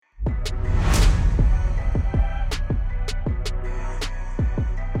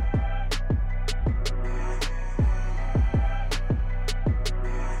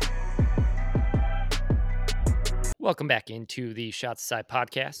Welcome back into the Shots Aside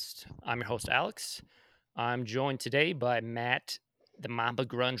podcast. I'm your host, Alex. I'm joined today by Matt, the Mamba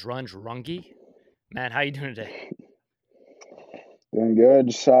Grunge Runge Rungy. Matt, how you doing today? Doing good.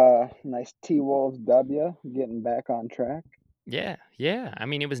 Just saw a nice T-Wolves W, getting back on track. Yeah. I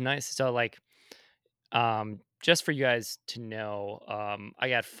mean, it was nice. So, just for you guys to know, I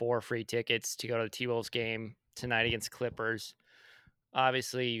got 4 free tickets to go to the T Wolves game tonight against Clippers.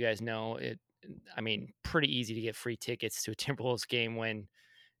 Obviously, you guys know it. I mean, pretty easy to get free tickets to a Timberwolves game when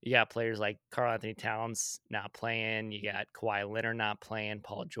you got players like Karl Anthony Towns not playing. You got Kawhi Leonard not playing.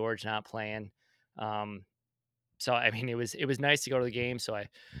 Paul George not playing. Um, so I mean, it was nice to go to the game. So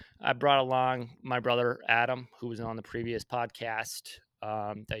I brought along my brother Adam, who was on the previous podcast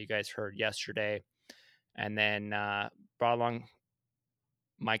that you guys heard yesterday, and then brought along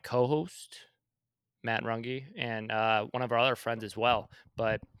my co-host Matt Runge and one of our other friends as well.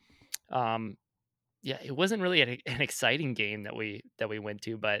 But um, yeah, it wasn't really an exciting game that we went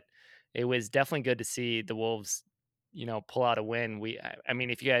to, but it was definitely good to see the Wolves, pull out a win. I mean,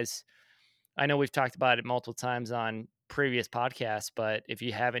 if you guys, I know we've talked about it multiple times on previous podcasts, but if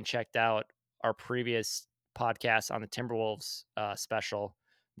you haven't checked out our previous podcast on the Timberwolves special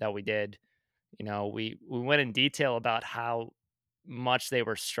that we did, we went in detail about how much they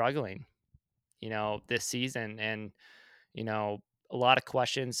were struggling, this season, and you know, a lot of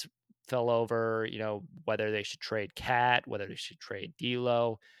questions fell over, whether they should trade Cat, whether they should trade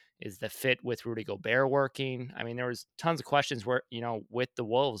D'Lo. Is the fit with Rudy Gobert working? I mean, there was tons of questions where, with the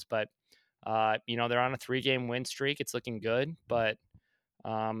Wolves, but they're on a 3-game win streak. It's looking good, but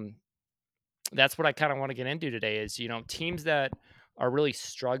um, that's what I kind of want to get into today is, teams that are really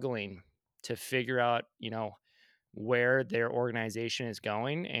struggling to figure out, where their organization is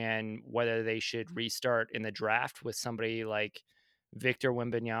going and whether they should restart in the draft with somebody like Victor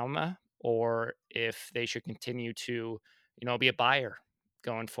Wembanyama or if they should continue to, be a buyer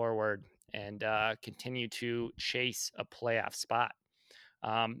going forward and continue to chase a playoff spot.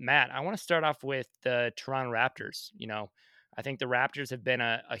 Matt, I want to start off with the Toronto Raptors. I think the Raptors have been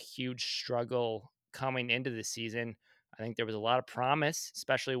a huge struggle coming into the season. I think there was a lot of promise,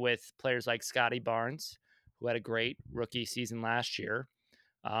 especially with players like Scotty Barnes, who had a great rookie season last year.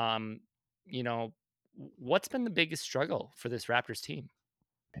 Um, you know, what's been the biggest struggle for this Raptors team?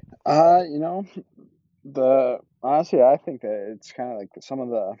 Uh, you know, the honestly, I think that it's kind of like some of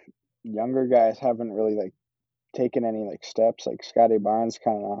the younger guys haven't really like taken any like steps. Like Scotty Barnes,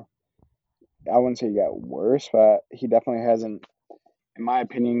 kind of, I wouldn't say he got worse, but he definitely hasn't, in my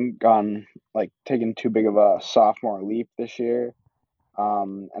opinion, gone like taken too big of a sophomore leap this year.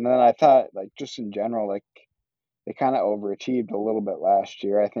 And then I thought like just in general, like they kind of overachieved a little bit last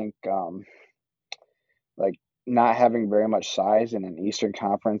year. I think like not having very much size in an Eastern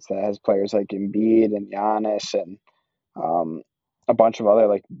Conference that has players like Embiid and Giannis and um, a bunch of other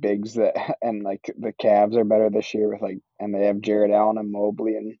like bigs that and like the Cavs are better this year with like and they have Jared Allen and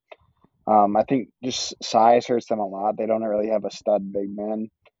Mobley and I think just size hurts them a lot. They don't really have a stud big man.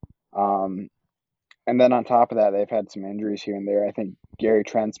 Um, and then on top of that, they've had some injuries here and there. I think Gary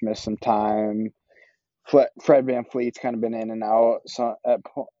Trent's missed some time. Fred Van Fleet's kind of been in and out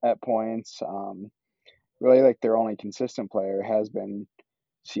at points. Really, like their only consistent player has been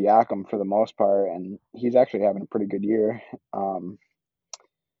Siakam for the most part, and he's actually having a pretty good year. Um,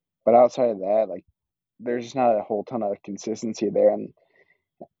 but outside of that, like there's just not a whole ton of consistency there. And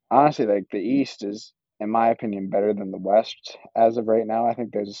honestly, like the East is, in my opinion, better than the West as of right now. I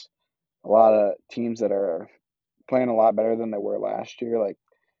think there's a lot of teams that are playing a lot better than they were last year. Like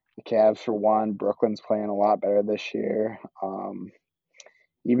the Cavs for one, Brooklyn's playing a lot better this year.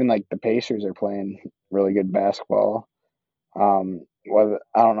 Even like the Pacers are playing really good basketball. Whether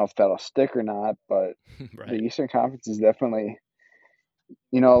I don't know if that'll stick or not, but the Right. Eastern Conference is definitely,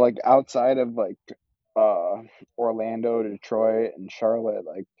 like outside of like uh Orlando, Detroit, and Charlotte,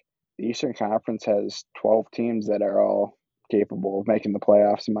 like the Eastern Conference has 12 teams that are all capable of making the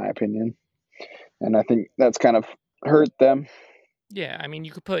playoffs, in my opinion. And I think that's kind of hurt them. Yeah, I mean,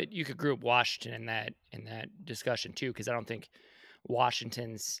 you could group Washington in that discussion too, because I don't think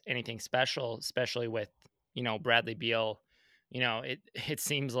Washington's anything special, especially with Bradley Beal. It it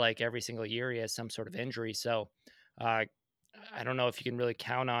seems like every single year he has some sort of injury. So uh, I don't know if you can really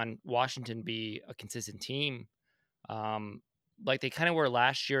count on Washington be a consistent team, um, like they kind of were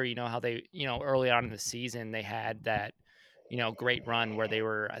last year. You know how they early on in the season they had that great run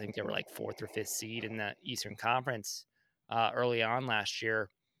where I think they were like fourth or fifth seed in the Eastern Conference early on last year.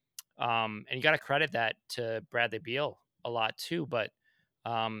 And you got to credit that to Bradley Beal a lot too. But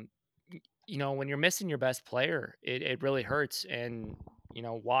um, when you're missing your best player, it really hurts. And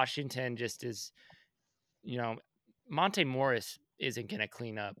Washington just is, you know. Monte Morris isn't going to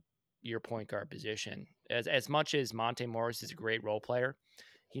clean up your point guard position. As much as Monte Morris is a great role player,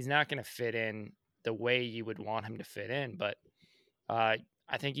 he's not going to fit in the way you would want him to fit in. But uh,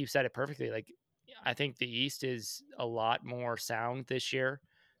 I think you said it perfectly. Like, I think the East is a lot more sound this year.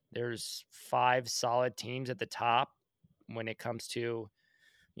 There's five solid teams at the top when it comes to,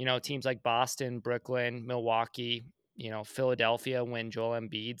 teams like Boston, Brooklyn, Milwaukee, Philadelphia when Joel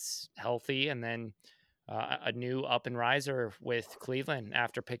Embiid's healthy, and then a new up and riser with Cleveland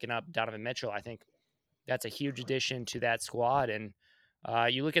after picking up Donovan Mitchell. I think that's a huge addition to that squad. And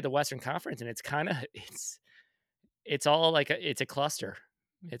you look at the Western Conference, and it's kind of it's all like it's a cluster.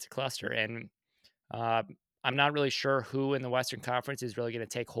 It's a cluster, and uh, I'm not really sure who in the Western Conference is really going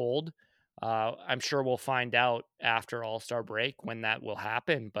to take hold. I'm sure we'll find out after All Star break when that will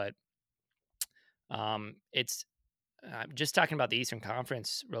happen. But it's just talking about the Eastern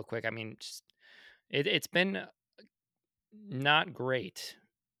Conference real quick. I mean, it's been not great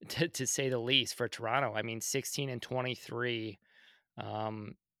to say the least for Toronto. I mean, 16-23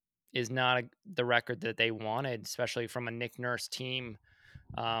 um, is not the record that they wanted, especially from a Nick Nurse team.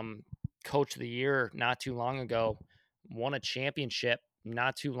 Um, Coach of the year not too long ago, won a championship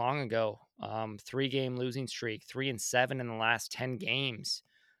not too long ago. 3-game losing streak, 3-7 in the last 10 games,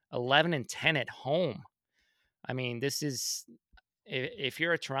 11-10 at home. I mean, this is if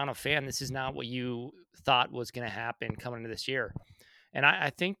you're a Toronto fan, this is not what you thought was going to happen coming into this year. And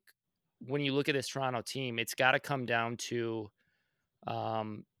I think when you look at this Toronto team, it's got to come down to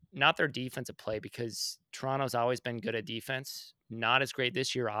not their defensive play because Toronto's always been good at defense. Not as great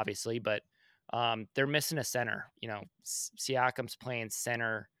this year, obviously, but they're missing a center. Siakam's playing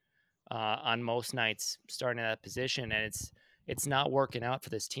center on most nights, starting at that position, and it's not working out for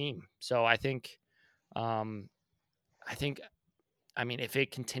this team. So um, I think, I mean, if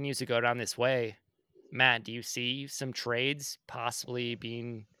it continues to go down this way, Matt, do you see some trades possibly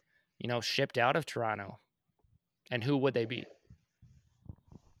being, shipped out of Toronto? And who would they be?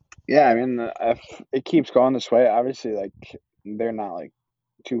 Yeah, I mean, if it keeps going this way, obviously, like they're not like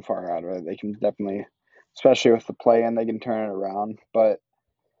too far out of it. They can definitely, especially with the play in, they can turn it around. But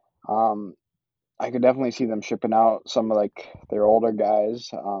um, I could definitely see them shipping out some of like their older guys.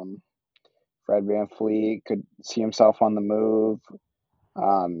 Fred VanVleet could see himself on the move.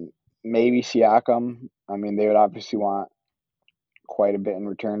 Um, Maybe Siakam. I mean, they would obviously want quite a bit in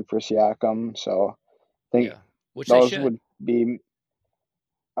return for Siakam. So I think Yeah, which they those should. would be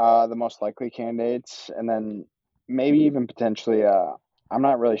the most likely candidates, and then maybe even potentially. I'm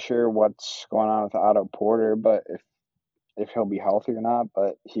not really sure what's going on with Otto Porter, but if he'll be healthy or not,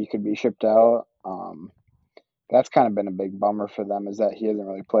 but he could be shipped out. That's kind of been a big bummer for them is that he hasn't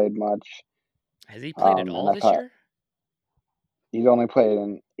really played much. Has he played at And all I this thought year? he's only played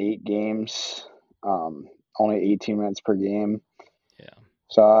in 8 games, only 18 minutes per game. Yeah.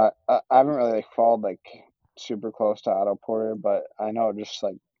 So I haven't really like followed like super close to Otto Porter, but I know just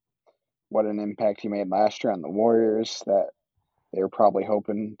like what an impact he made last year on the Warriors that they were probably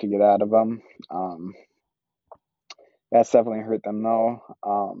hoping to get out of him. Um, that's definitely hurt them though.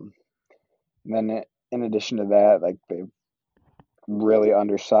 And then in addition to that, like they've really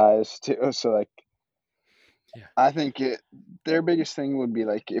undersized too. So like Yeah. I think their biggest thing would be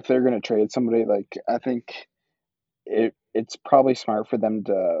like if they're gonna trade somebody, like I think it's probably smart for them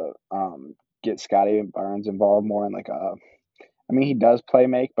to get Scotty Barnes involved more in like a. I mean, he does play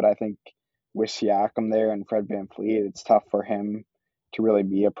make, but I think with Siakam there and Fred VanVleet, it's tough for him to really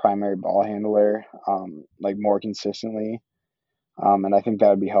be a primary ball handler, like more consistently. And I think that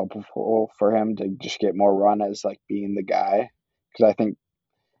would be helpful for him to just get more run as like being the guy, because I think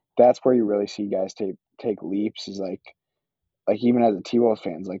that's where you really see guys take leaps. Is like even as a T-Wolves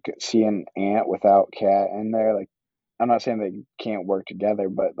fans, like seeing Ant without Cat in there, like I'm not saying they can't work together,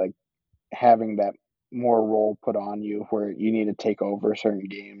 but like having that more role put on you where you need to take over certain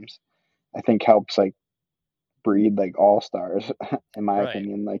games, I think helps like breed like all stars, in my Right.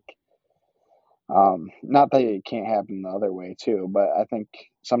 opinion. Like, not that it can't happen the other way too, but I think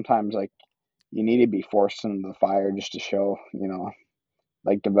sometimes like you need to be forced into the fire just to show,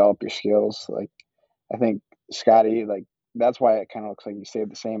 like develop your skills. Like, I think Scotty, like that's why it kind of looks like he stayed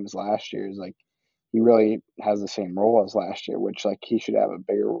the same as last year. Is like he really has the same role as last year, which like he should have a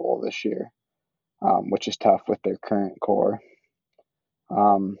bigger role this year, which is tough with their current core.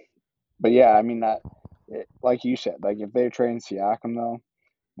 Um, but yeah, I mean like you said, like if they're trading Siakam though,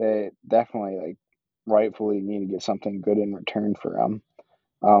 they definitely like rightfully need to get something good in return for him.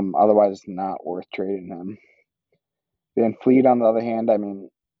 Otherwise, it's not worth trading him. Van Fleet, on the other hand, I mean,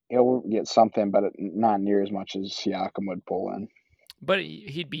 he'll get something, but not near as much as Siakam would pull in. But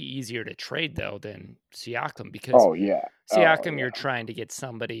he'd be easier to trade though than Siakam because Oh yeah. Oh Siakam, you're yeah. trying to get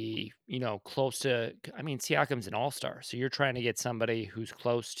somebody, close to. I mean, Siakam's an all-star, so you're trying to get somebody who's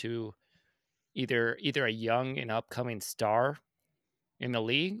close to either a young and upcoming star in the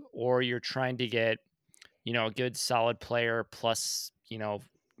league, or you're trying to get, a good solid player plus,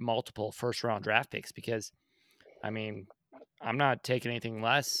 multiple first round draft picks because I mean, I'm not taking anything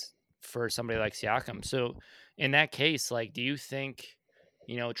less for somebody like Siakam. So in that case, like, do you think,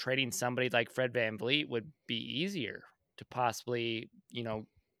 trading somebody like Fred Van Vliet would be easier to possibly,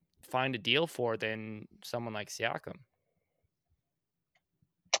 find a deal for than someone like Siakam?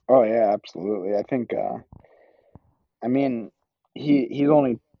 Oh yeah, absolutely. I think I mean he's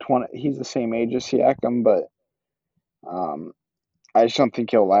only 20, he's the same age as Siakam, but um I just don't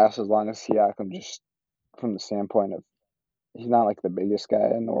think he'll last as long as Siakam, just from the standpoint of he's not like the biggest guy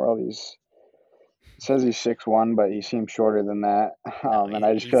in the world. He's says he's 6'1", but he seems shorter than that. No, And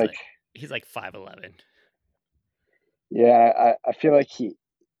I just feel like he's like 5'11. yeah, I feel like he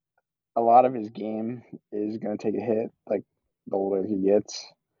a lot of his game is gonna take a hit, like, the older he gets.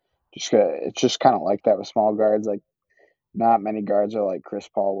 It's just kinda like that with small guards, like, not many guards are like Chris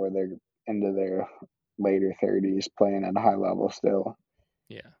Paul where they're into their later 30s playing at a high level still.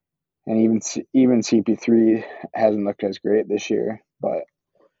 Yeah. And even CP3 hasn't looked as great this year, but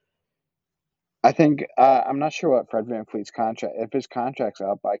I think, I'm not sure what Fred VanVleet's contract if his contract's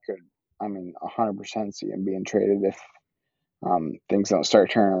up, I mean, 100% see him being traded if, things don't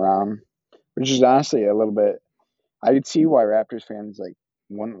start turning around, which is honestly a little bit I could see why Raptors fans, like,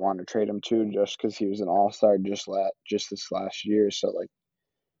 wouldn't want to trade him too just because he was an all-star just this last year, so, like,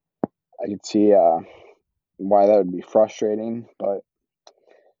 I could see, why that would be frustrating, but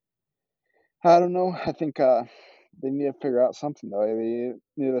I don't know. I think, they need to figure out something, though. They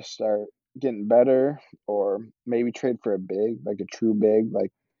need to start getting better or maybe trade for a big, like a true big,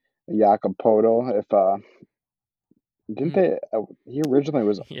 like a Jakob Poeltl if, didn't Mhm. they he originally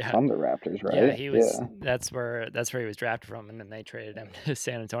was Yeah. from the Raptors, Yeah, right? he was Yeah. that's where he was drafted from, and then they traded him to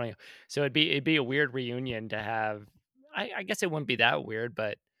San Antonio. So it'd be a weird reunion to have. I guess it wouldn't be that weird,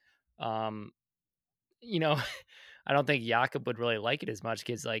 but um, you know, I don't think Jakob would really like it as much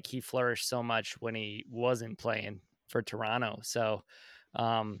because like he flourished so much when he wasn't playing for Toronto. So,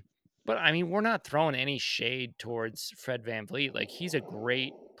 um, but I mean, we're not throwing any shade towards Fred Van Vliet. Like he's a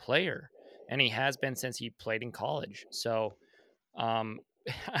great player, and he has been since he played in college. So, um,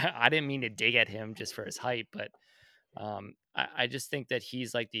 I didn't mean to dig at him just for his height, but I just think that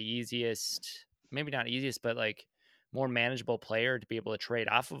he's like the easiest, maybe not easiest, but like more manageable player to be able to trade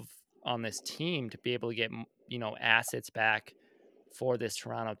off of on this team to be able to get assets back for this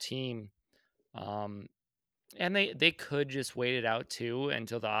Toronto team. Um, and they could just wait it out too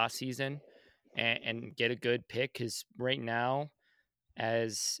until the off season and get a good pick because right now,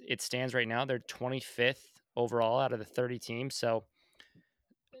 as it stands right now, they're 25th overall out of the 30 teams. So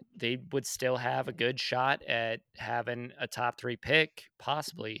they would still have a good shot at having a top 3 pick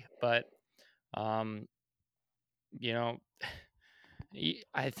possibly, but, um, you know,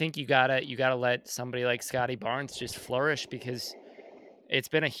 I think you gotta let somebody like Scotty Barnes just flourish because it's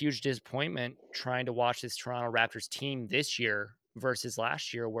been a huge disappointment trying to watch this Toronto Raptors team this year versus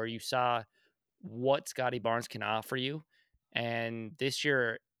last year where you saw what Scotty Barnes can offer you, and this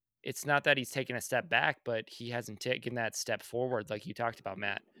year, it's not that he's taken a step back, but he hasn't taken that step forward like you talked about,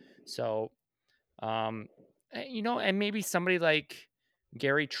 Matt. So, Um, and maybe somebody like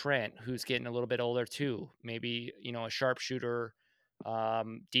Gary Trent, who's getting a little bit older too. Maybe, a sharpshooter,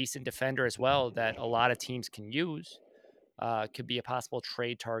 decent defender as well that a lot of teams can use. Could be a possible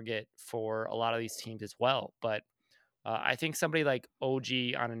trade target for a lot of these teams as well. But I think somebody like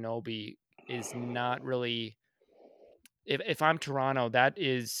OG Ananobi is not really. If I'm Toronto, that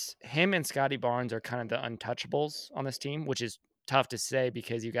is him and Scotty Barnes are kind of the untouchables on this team, which is tough to say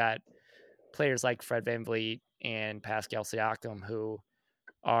because you got players like Fred VanVleet and Pascal Siakam, who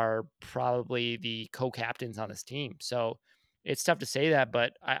are probably the co-captains on this team. So it's tough to say that,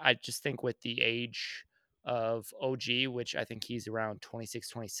 but I just think with the age of OG, which I think he's around 26,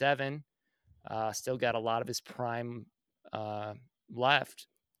 27, still got a lot of his prime uh, left.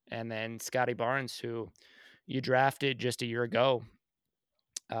 And then Scotty Barnes, who you drafted just a year ago.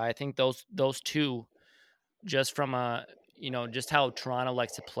 I think those two, just from just how Toronto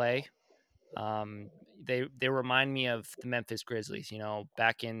likes to play. They remind me of the Memphis Grizzlies,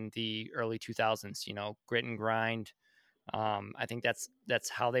 back in the early 2000s, grit and grind. I think that's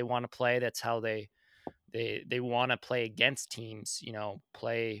how they want to play. That's how they want to play against teams,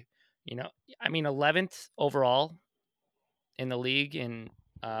 play, you know, I mean 11th overall in the league in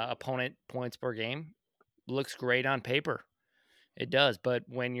opponent points per game looks great on paper. It does, but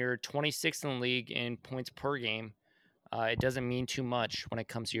when you're 26th in the league in points per game, it doesn't mean too much when it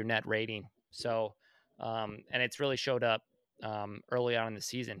comes to your net rating. So, and it's really showed up early on in the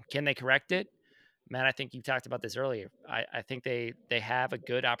season. Can they correct it? Matt, I think you talked about this earlier. I think they have a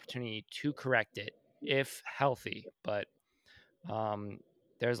good opportunity to correct it if healthy, but um,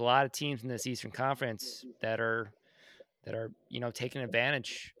 there's a lot of teams in this Eastern Conference that are taking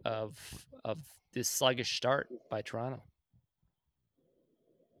advantage of this sluggish start by Toronto.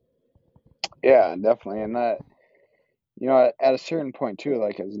 Yeah, definitely. And that, at a certain point too,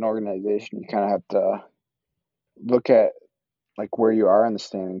 like as an organization, you kind of have to look at like where you are in the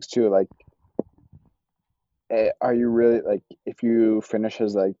standings too. Like, are you really like if you finish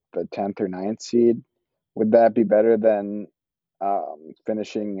as like the 10th or ninth seed, would that be better than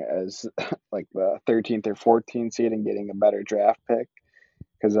finishing as like the 13th or 14th seed and getting a better draft pick?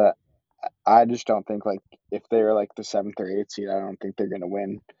 Because I just don't think like if they're like the seventh or eighth seed, I don't think they're going to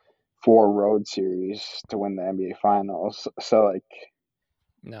win four road series to win the NBA Finals. So like,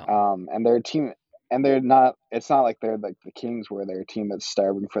 No, and they're a team, and they're not. It's not like they're like the Kings, where they're a team that's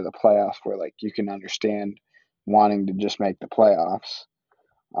starving for the playoffs. Where like you can understand wanting to just make the playoffs.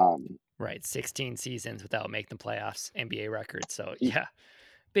 Um, right, 16 seasons without making the playoffs, NBA record. So y- yeah,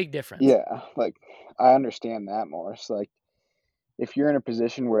 big difference. yeah, like I understand that more. So like, if you're in a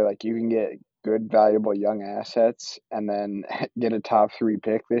position where like you can get good, valuable young assets and then get a top three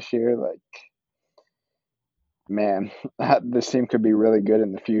pick this year, like man, this team could be really good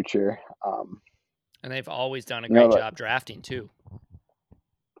in the future. And they've always done a You know, great like job drafting too.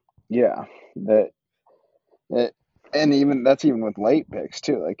 yeah, that it, and even that's even with late picks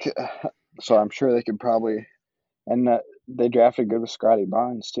too. Like, so Yeah. I'm sure they could probably and they drafted good with Scotty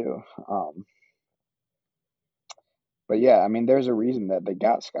Barnes too. But yeah, I mean, there's a reason that they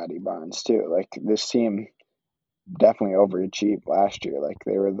got Scotty Barnes too. Like this team definitely overachieved last year. Like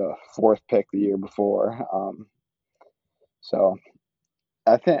they were the fourth pick the year before. So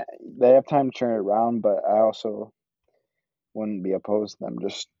I think they have time to turn it around, but I also wouldn't be opposed to them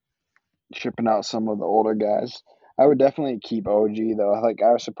just shipping out some of the older guys. I would definitely keep OG though. Like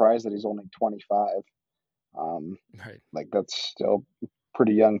I was surprised that he's only 25. Um, Right. like that's still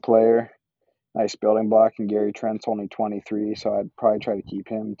pretty young player. Nice building block, and Gary Trent's only 23, so I'd probably try to keep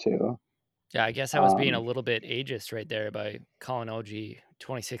him too. Yeah, I guess I was being a Um, little bit ageist right there by calling OG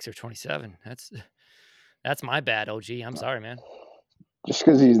 26 or 27. That's my bad, OG. I'm sorry, man. just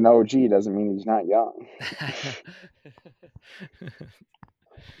because he's an OG doesn't mean he's not young. I know.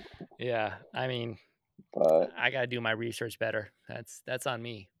 Yeah, I mean, But I got to do my research better. That's on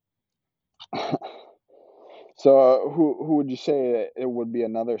me. so, who would you say it would be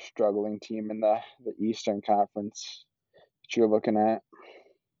another struggling team in the Eastern Conference that you're looking at?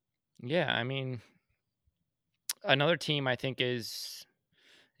 Yeah, I mean, another team I think is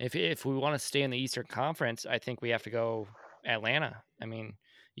if we want to stay in the Eastern Conference, I think we have to go Atlanta. I mean,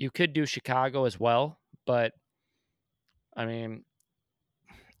 you could do Chicago as well, but I mean,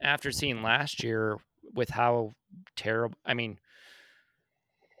 after seeing last year with how terrible, I mean,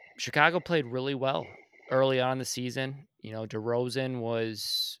 Chicago played really well early on in the season. DeRozan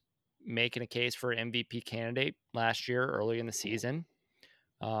was making a case for MVP candidate last year early in the season,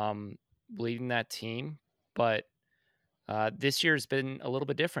 leading that team. But this year's been a little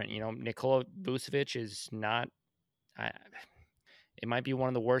bit different. Nikola Vucevic is not. I, it might be one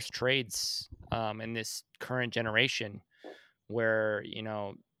of the worst trades in this current generation, where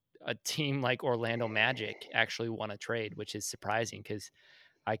a team like Orlando Magic actually won a trade, which is surprising because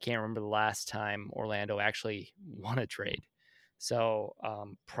I can't remember the last time Orlando actually won a trade. So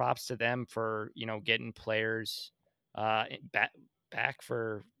props to them for getting players back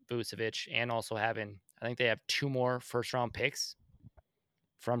for Vucevic, and also having, I think they have two more first round picks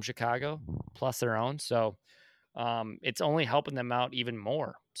from Chicago plus their own. So it's only helping them out even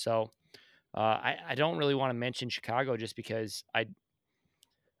more. So I don't really want to mention Chicago just because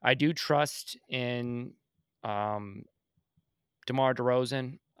I do trust in um, DeMar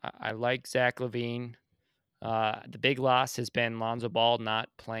DeRozan. I like Zach Levine. The big loss has been Lonzo Ball not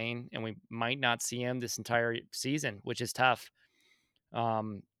playing, and we might not see him this entire season, which is tough.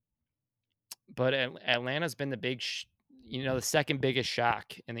 Um, but Atlanta's been the second biggest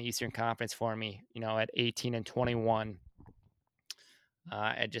shock in the Eastern Conference for me. At 18 and 21,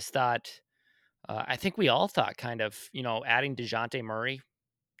 I just thought. I think we all thought kind of, adding DeJounte Murray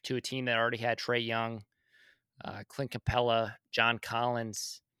to a team that already had Trey Young, Clint Capella, John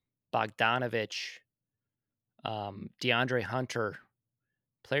Collins, Bogdanovich, DeAndre Hunter,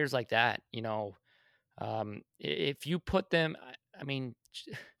 players like that. If you put them, I mean,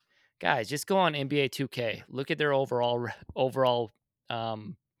 Guys, just go on NBA 2K. Look at their overall,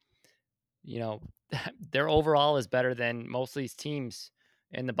 um, you know, their overall is better than most of these teams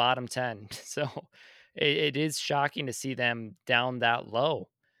in the bottom 10. So it is shocking to see them down that low.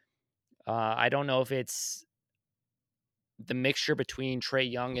 I don't know if it's the mixture between Trey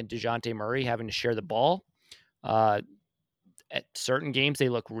Young and DeJounte Murray having to share the ball. Uh, at certain games, they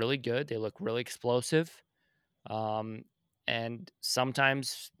look really good. They look really explosive. Um, and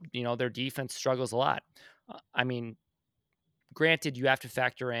sometimes, their defense struggles a lot. I mean, granted, you have to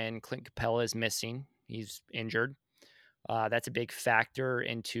factor in Clint Capella is missing. He's injured. That's a big factor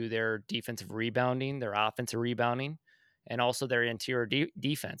into their defensive rebounding, their offensive rebounding, and also their interior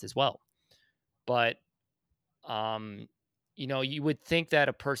defense as well. But um, you would think that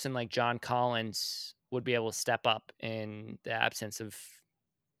a person like John Collins would be able to step up in the absence of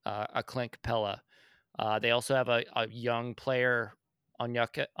a Clint Capella. They also have a young player,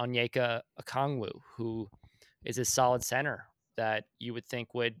 Onyeka Okongwu, who is a solid center that you would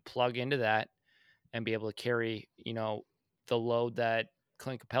think would plug into that and be able to carry, the load that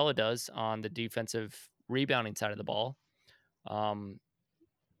Clint Capella does on the defensive rebounding side of the ball. Um,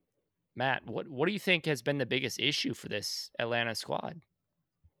 Matt, what do you think has been the biggest issue for this Atlanta squad?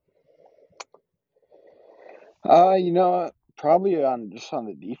 Probably on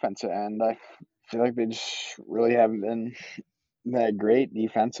the defensive end. Feel like they just really haven't been that great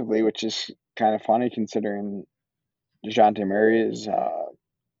defensively, which is kind of funny considering Dejounte Murray is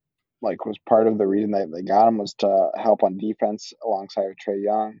was part of the reason that they got him was to help on defense alongside of Trey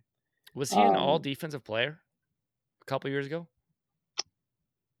Young. Was he an all Um, defensive player a couple years ago?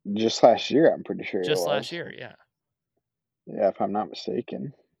 just last year, I'm pretty sure it Just last was. year, yeah. Yeah, if I'm not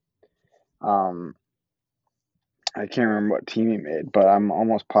mistaken. Um, I can't remember what team he made, but I'm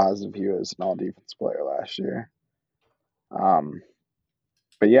almost positive he was an all defense player last year. Um,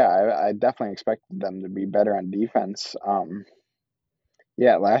 but yeah, I definitely expected them to be better on defense.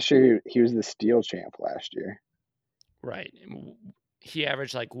 Yeah, last year he was the steal champ last year. Right. He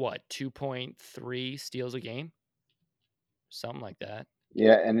averaged like what, 2.3 steals a game? Something like that.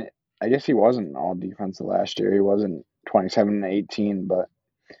 Yeah, and I guess he wasn't all defensive last year. He wasn't 27 and 18, but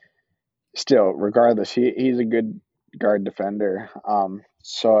still, regardless, he's a good guard defender.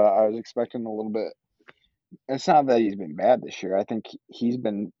 So I was expecting a little bit. It's not that he's been bad this year. I think he's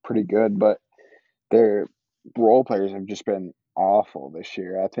been pretty good, but their role players have just been awful this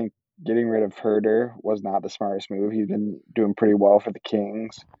year. I think getting rid of Herder was not the smartest move. He's been doing pretty well for the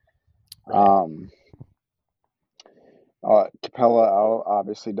Kings. Right. Um, Capella out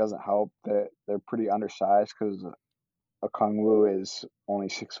obviously doesn't help. They're pretty undersized because Okongwu is only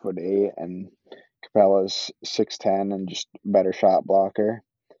 6'8" and Capella's 6'10" and just better shot blocker.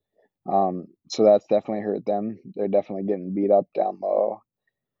 So that's definitely hurt them. They're definitely getting beat up down low.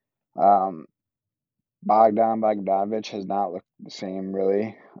 Um, Bogdanovich has not looked the same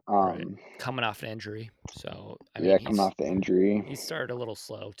really. Right. Um, Coming off an injury. So, I mean, yeah, coming off the injury, he started a little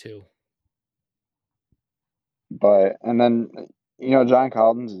slow too. but and then John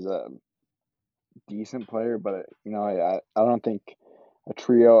Collins is a decent player, but I don't think a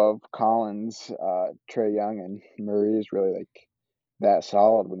trio of Collins, Trey Young, and Murray is really like that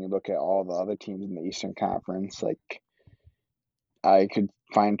solid when you look at all the other teams in the Eastern Conference. Like I could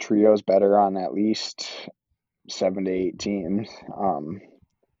find trios better on at least 7 to 8 teams.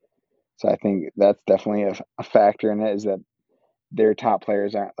 So I think that's definitely a factor in it is that their top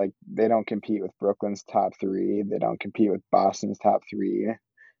players aren't like they don't compete with Brooklyn's top three. They don't compete with Boston's top three,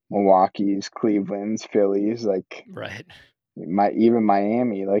 Milwaukee's, Cleveland's, Philly's, like Right. even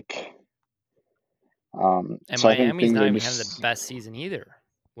Miami. And So I think Miami's things not are even having the just best season either,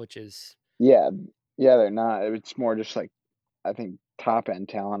 which is yeah, yeah, they're not. It's more just like I think top end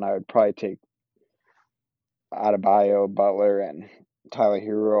talent. I would probably take Adebayo, Butler, and Tyler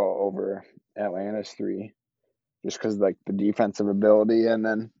Hero over Atlanta's three, just because like the defensive ability, and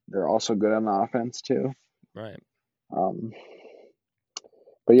then they're also good on the offense too. right. Um,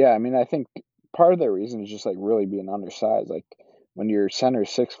 but yeah, I mean, I think part of the reason is just like really being undersized. Like when your center's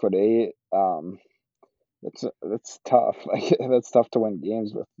 6'8", that's tough. Like that's tough to win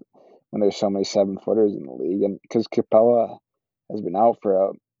games with when there's so many 7 footers in the league, and because Capella has been out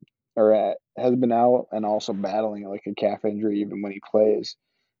for a has been out and also battling like a calf injury even when he plays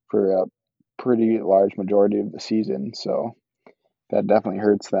for a pretty large majority of the season. So that definitely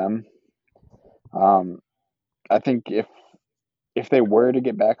hurts them. Um, I think if they were to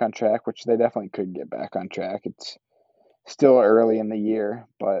get back on track, which they definitely could get back on track, it's still early in the year,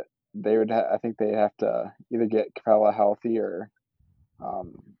 but I think they'd have to either get Capella healthy or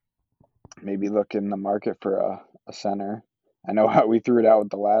um, maybe look in the market for a center. I know how we threw it out with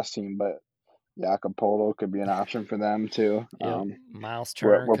the last team, but Jakob Poeltl could be an option for them too. Yep, Miles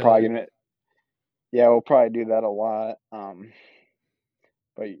We're Turner we're probably could. gonna yeah, we'll probably do that a lot.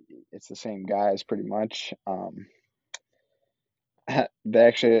 But it's the same guys pretty much.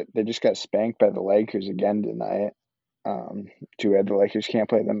 They just got spanked by the Lakers again tonight. Um, Too bad the Lakers can't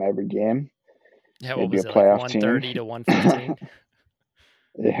play them every game. Yeah, what Maybe a was it, like playoff team. 130 to 115?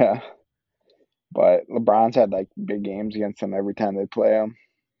 Yeah, but LeBron's had like big games against them every time they play him.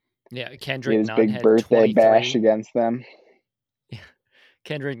 Yeah, He had Kendrick his Nunn big had birthday bash 23. against them. Yeah,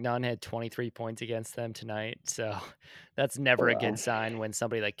 Kendrick Nunn had 23 points against them tonight, so that's never a Wow. good sign when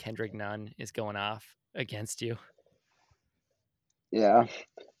somebody like Kendrick Nunn is going off against you. Yeah,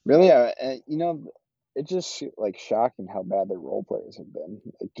 really. It's just like shocking how bad their role players have been.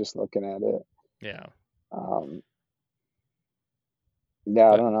 Like just looking at it. Yeah, Um, yeah,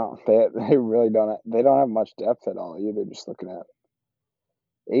 I but don't know. They really don't. They don't have much depth at all either. Just looking at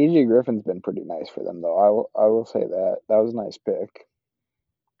AJ Griffin's been pretty nice for them though. I will say that was a nice pick.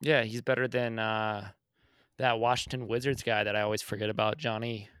 yeah, he's better than that Washington Wizards guy that I always forget about,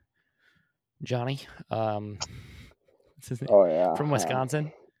 Johnny, um, what's his name? Oh yeah. From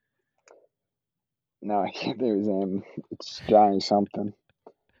Wisconsin. No, I can't think of his name. It's Johnny something.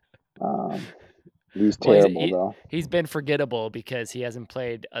 Um, he's Well, terrible though. he's been forgettable because he hasn't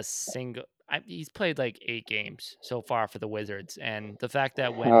played a single. He's played like 8 games so far for the Wizards, and the fact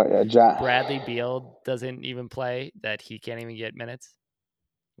that Oh when yeah, John. Bradley Beal doesn't even play, that he can't even get minutes.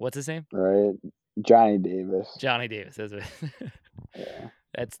 What's his name? Right, Johnny Davis. Johnny Davis. That's what Yeah,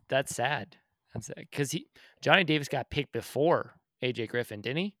 that's sad. That's because he Johnny Davis got picked before AJ Griffin,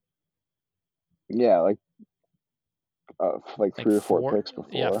 didn't he? yeah, like Like 3 or 4 four, picks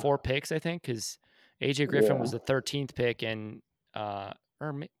yeah, before. 4 picks, I think, because AJ Griffin Yeah, was the 13th pick and or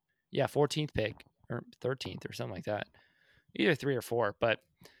yeah, 14th pick or 13th or something like that. Either 3 or 4, but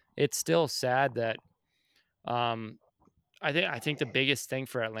it's still sad that um I think the biggest thing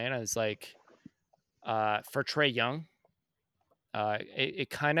for Atlanta is like for Trey Young, it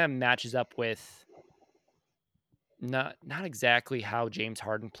kind of matches up with not exactly how James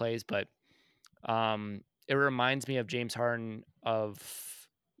Harden plays, but it reminds me of James Harden of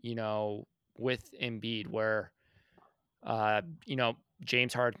you know with Embiid, where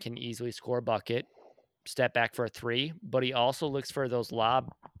James Harden can easily score a bucket, step back for a three, but he also looks for those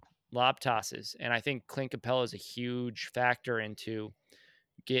lob tosses, and I think Clint Capella is a huge factor into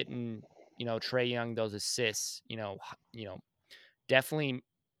getting Trey Young those assists. Definitely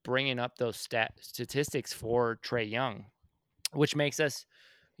bringing up those statistics for Trey Young, which makes us,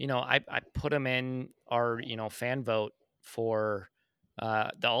 I put him in our fan vote for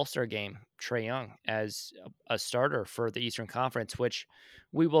the All Star game, Trey Young as a starter for the Eastern Conference, which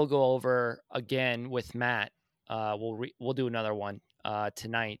we will go over again with Matt. We'll do another one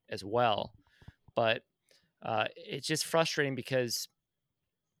tonight as well, but it's just frustrating because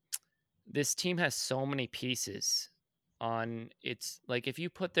this team has so many pieces on it's like if you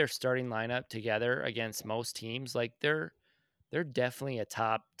put their starting lineup together against most teams, like they're definitely a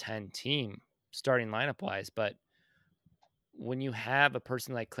top 10 team starting lineup wise, but when you have a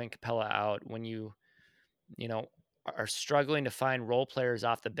person like Clint Capella out, when you know are struggling to find role players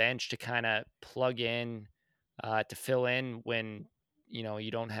off the bench to kind of plug in to fill in when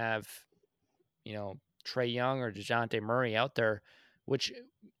you don't have you know Trey Young or DeJounte Murray out there, which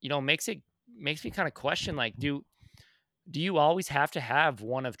makes me kind of question like do you always have to have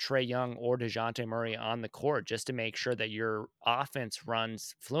one of Trey Young or DeJounte Murray on the court just to make sure that your offense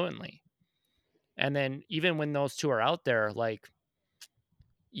runs fluently? And then even when those two are out there, like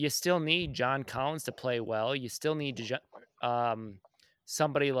you still need John Collins to play well. You still need um,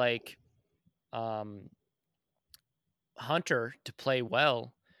 somebody like um, Hunter to play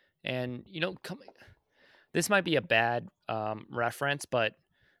well. And this might be a bad reference, but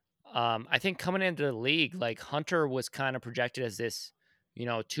I think coming into the league, like Hunter was kind of projected as this,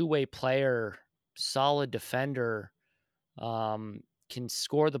 two-way player, solid defender, can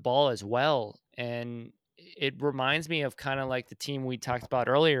score the ball as well. And it reminds me of kind of like the team we talked about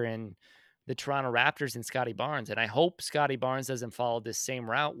earlier in the Toronto Raptors and Scotty Barnes. And I hope Scotty Barnes doesn't follow this same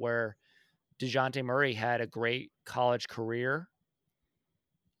route where DeJounte Murray had a great college career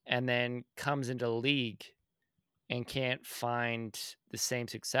and then comes into the league and can't find the same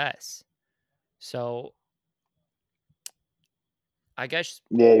success. So I guess,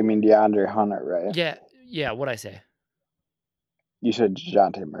 yeah. You mean DeAndre Hunter, right? yeah, yeah. What I say? You said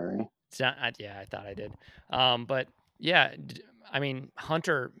Dejounte Murray. It's not, yeah, I thought I did. But yeah, I mean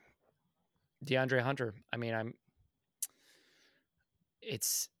DeAndre Hunter. I mean,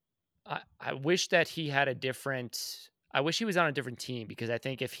 it's. I wish that he had a different. I wish he was on a different team because I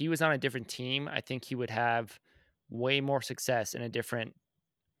think if he was on a different team, I think he would have way more success in a different,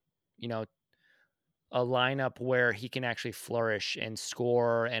 you know, a lineup where he can actually flourish and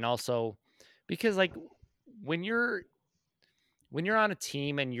score and also because like when you're when you're on a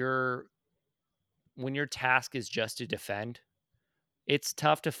team and when your task is just to defend, it's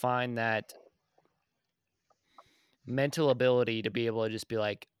tough to find that mental ability to be able to just be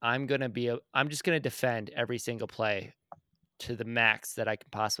like, I'm just gonna defend every single play to the max that I can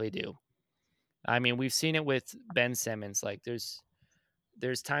possibly do. I mean, we've seen it with Ben Simmons. Like there's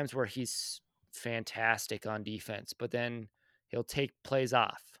times where he's fantastic on defense, but then he'll take plays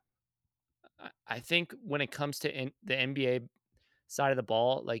off. I think when it comes to the NBA side of the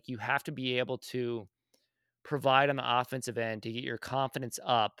ball, like you have to be able to provide on the offensive end to get your confidence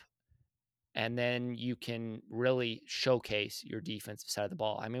up, and then you can really showcase your defensive side of the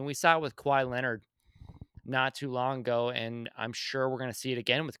ball. I mean, we saw it with Kawhi Leonard not too long ago, and I'm sure we're going to see it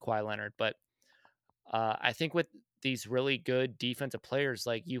again with Kawhi Leonard. But I think with these really good defensive players,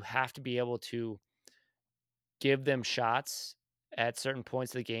 like you have to be able to give them shots at certain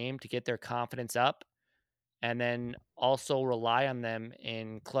points of the game to get their confidence up, and then also rely on them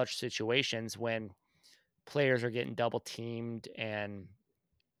in clutch situations when players are getting double teamed and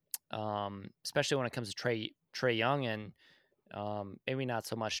especially when it comes to Trey Young and maybe not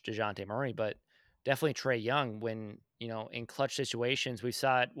so much DeJounte Murray, but definitely Trey Young. When in clutch situations, we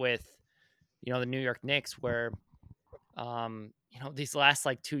saw it with the New York Knicks, where these last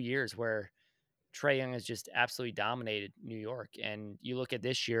like 2 years, where Trey Young has just absolutely dominated New York. And you look at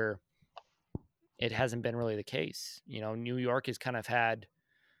this year, it hasn't been really the case. New York has kind of had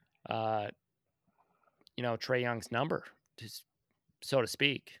uh, Trey Young's number, just so to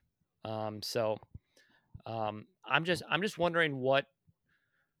speak. So I'm just wondering what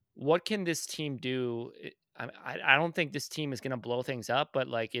can this team do? I don't think this team is going to blow things up, but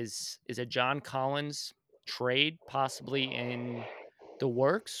like, is a John Collins trade possibly in the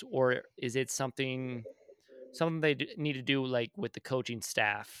works, or is it something they need to do like with the coaching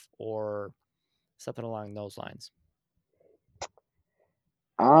staff or something along those lines?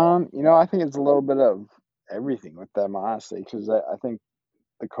 I think it's a little bit of everything with them, honestly, because I think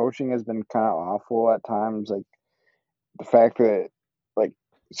the coaching has been kind of awful at times. Like the fact that, like,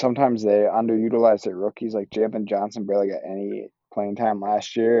 sometimes they underutilize their rookies. Like Jalen Johnson barely got any playing time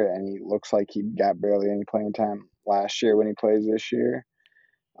last year, and he looks like he got barely any playing time last year when he plays this year.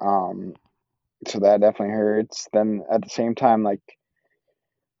 Um, so that definitely hurts. Then at the same time, like,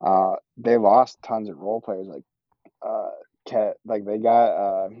 they lost tons of role players. Like, they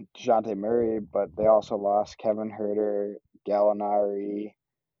got Dejounte Murray, but they also lost Kevin Herter, Gallinari,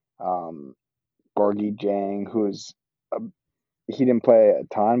 um, Gorgie Jang, who's a, he didn't play a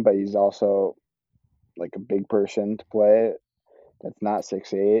ton, but he's also like a big person to play. That's not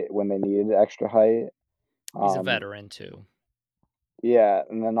 6'8" when they needed extra height. He's a Um, veteran too. yeah,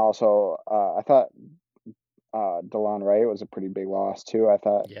 and then also I thought DeLon Wright was a pretty big loss too. I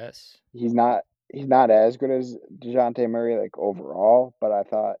thought Yes, he's not he's not as good as Dejounte Murray like overall, but I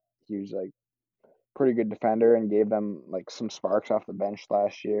thought he was like pretty good defender and gave them like some sparks off the bench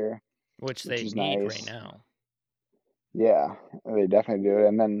last year, which which they is need right nice. now. Yeah, they definitely do.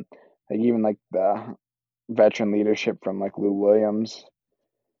 And then like even like the veteran leadership from like Lou Williams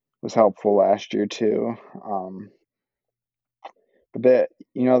was helpful last year too. But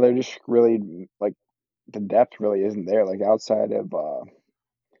they're just really like the depth really isn't there. Like outside of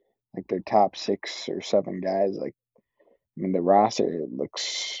like their top 6 or 7 guys, like I mean the roster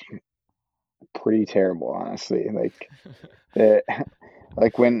looks pretty terrible, honestly. Like the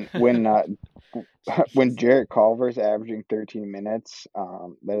like when Jarrett Culver's averaging 13 minutes,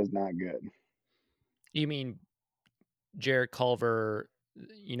 that is not good. You mean Jarrett Culver?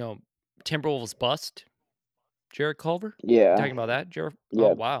 You know, Timberwolves bust Jarrett Culver. You Yeah, talking about that, Jarrett? Oh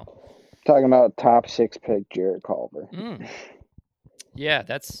yeah. wow. Talking about top 6 pick Jarrett Culver. Mm, yeah,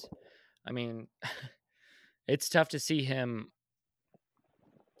 that's. I mean, it's tough to see him.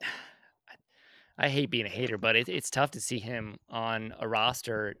 I hate being a hater, but it's tough to see him on a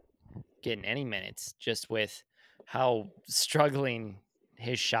roster getting any minutes, just with how struggling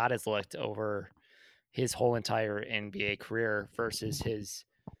his shot has looked over his whole entire NBA career versus his,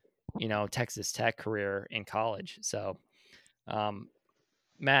 Texas Tech career in college. So, um,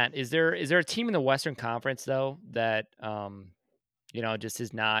 Matt, is there a team in the Western Conference though that just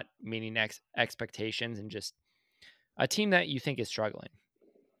is not meeting expectations and just a team that you think is struggling?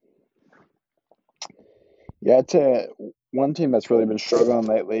 Yeah, it's a one team that's really been struggling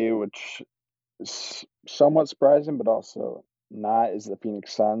lately, which is somewhat surprising, but also not, is the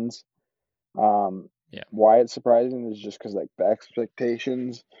Phoenix Suns. Um, Yeah. why it's surprising is just because like the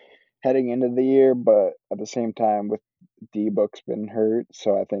expectations heading into the year, but at the same time with D-Book's been hurt,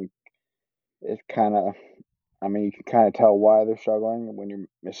 so I think it kinda I mean, you can kinda tell why they're struggling when you're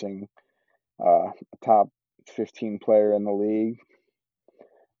missing, a top 15 player in the league.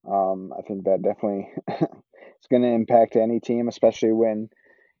 I think that definitely is gonna impact any team, especially when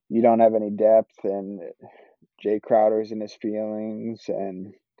you don't have any depth and Jay Crowder's in his feelings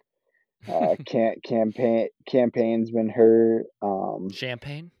and, campaign's been hurt,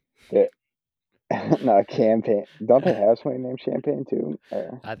 Champagne? the no, campaign don't they have somebody named Champagne too?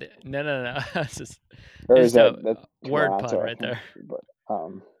 No, no, no. Or It's is just that a that's word Toronto, pun I right think, there.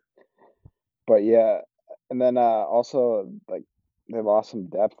 um but yeah, and then, also, like, they lost some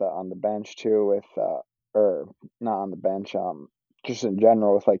depth on the bench too with, or not on the bench, just in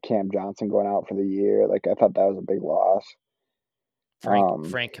general with, like, Cam Johnson going out for the year, like, I thought that was a big loss. Um,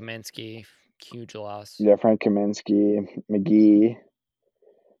 Frank Kaminsky, huge loss. yeah, Frank Kaminsky, McGee,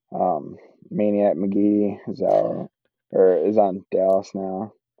 um, Maniac McGee is out or is on Dallas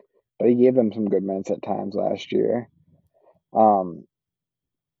now, but he gave them some good minutes at times last year. Um,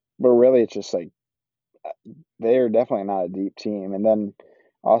 but really it's just, like, they're definitely not a deep team, and then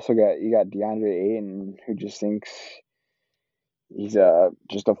also got DeAndre Ayton, who just thinks he's,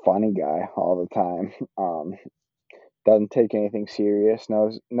 just a funny guy all the time, doesn't take anything serious,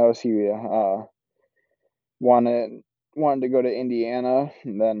 knows he, wanted wanted to go to Indiana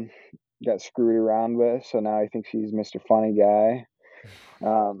and then got screwed around with, so now he thinks he's Mr. Funny Guy,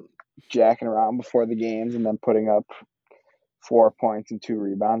 um, jacking around before the games and then putting up 4 points and 2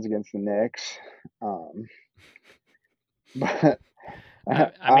 rebounds against the Knicks, um, but I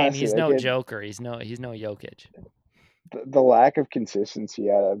mean, honestly, he's like, no Joker. He's no Jokic. the lack of consistency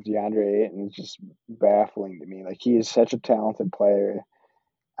out of DeAndre Ayton is just baffling to me. Like he is such a talented player.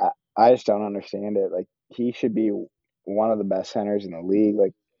 I, I just don't understand it. Like he should be one of the best centers in the league.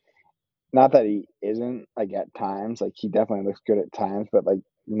 Like not that he isn't like at times. Like he definitely looks good at times, but like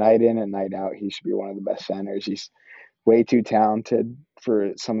night in and night out, he should be one of the best centers. He's way too talented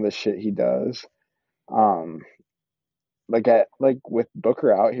for some of the shit he does. Um, like with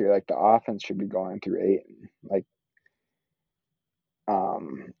Booker out here, like the offense should be going through Ayton.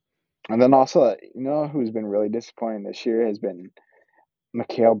 Um, And then also, you know who's been really disappointing this year has been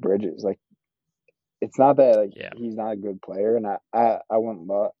Mikal Bridges. Like, it's not that like Yeah. he's not a good player, and I wouldn't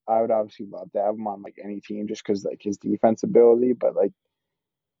love I would obviously love to have him on like any team just because like his defense ability, but like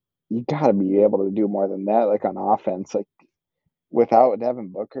you gotta be able to do more than that, like on offense. Like without Devin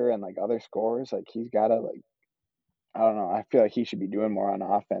Booker and like other scorers, like he's gotta like I don't know. I feel like he should be doing more on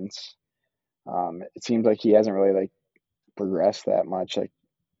offense. It seems like he hasn't really like progressed that much, like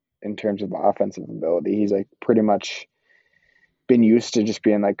in terms of offensive ability. He's like pretty much been used to just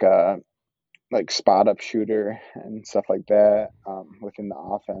being like spot up shooter and stuff like that within the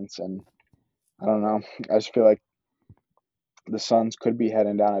offense. And I don't know. I just feel like the Suns could be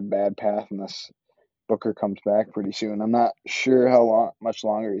heading down a bad path unless Booker comes back pretty soon. I'm not sure how much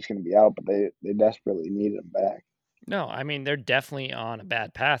longer he's going to be out, but they desperately need him back. No, I mean, they're definitely on a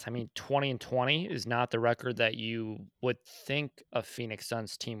bad path. I mean, 20-20 is not the record that you would think a Phoenix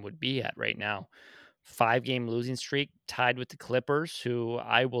Suns team would be at right now. 5-game losing streak tied with the Clippers, who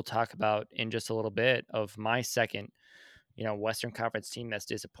I will talk about in just a little bit of my second, Western Conference team that's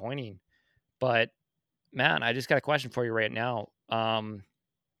disappointing. But man, I just got a question for you right now. Out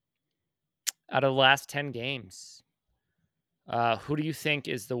of the last 10 games, who do you think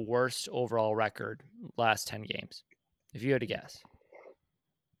is the worst overall record last 10 games? If you had to guess.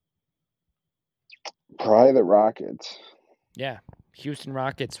 Probably the Rockets, Yeah. Houston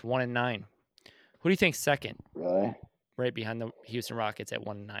Rockets 1-9. Who do you think's second? really. Right behind the Houston Rockets at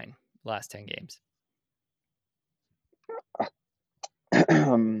 1-9 last 10 games.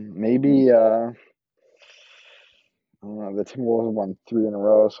 Maybe I don't know, the Timberwolves won 3 in a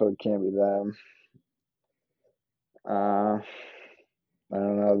row, so it can't be them. I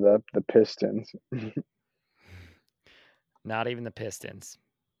don't know the Pistons, Not even the Pistons.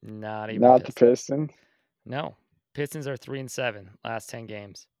 Not even the not the Pistons. Pistons. No. Pistons are 3-7 last 10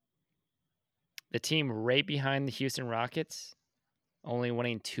 games. The team right behind the Houston Rockets, only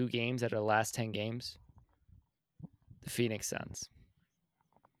winning 2 games out of the last 10 games, the Phoenix Suns.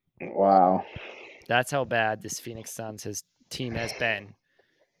 Wow. That's how bad this Phoenix Suns team has been.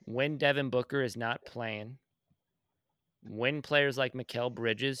 When Devin Booker is not playing, when players like Mikal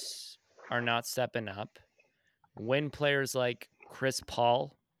Bridges are not stepping up, when players like Chris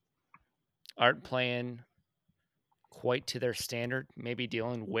Paul aren't playing quite to their standard, maybe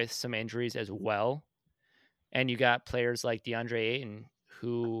dealing with some injuries as well, and you got players like DeAndre Ayton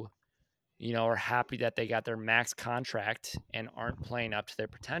who are happy that they got their max contract and aren't playing up to their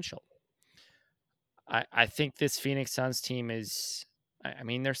potential. I think this Phoenix Suns team is, I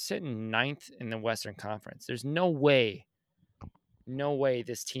mean, they're sitting ninth in the Western Conference. There's no way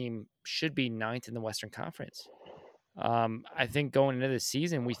this team should be ninth in the Western Conference. I think going into the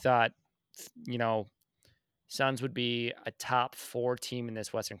season, we thought, you know, Suns would be a top four team in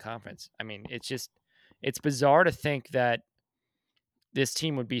this Western Conference. I mean, it's bizarre to think that this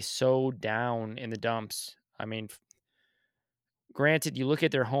team would be so down in the dumps. I mean, granted, you look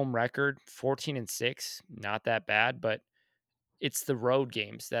at their home record, 14-6, not that bad, but it's the road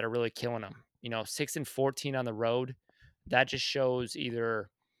games that are really killing them. 6-14 on the road. That just shows either,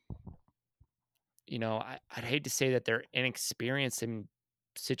 I'd hate to say that they're inexperienced in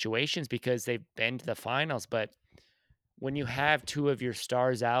situations because they've been to the finals, but when you have two of your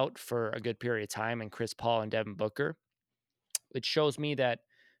stars out for a good period of time and Chris Paul and Devin Booker, it shows me that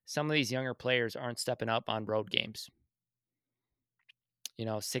some of these younger players aren't stepping up on road games.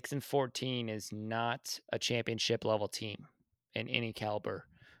 6-14 is not a championship level team in any caliber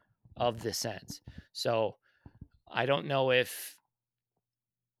of the sense. So I don't know if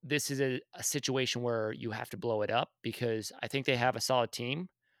this is a situation where you have to blow it up because I think they have a solid team.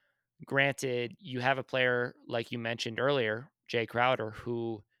 Granted, you have a player like you mentioned earlier, Jay Crowder,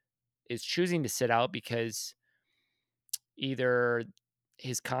 who is choosing to sit out because either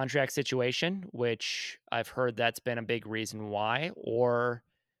his contract situation, which I've heard that's been a big reason why, or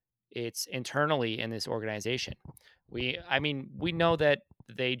it's internally in this organization. We know that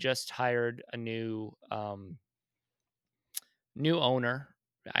they just hired a new owner.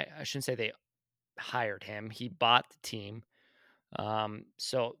 I shouldn't say they hired him. He bought the team.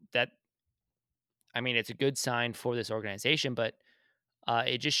 So that I mean, it's a good sign for this organization, but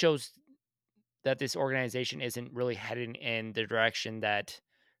it just shows that this organization isn't really heading in the direction that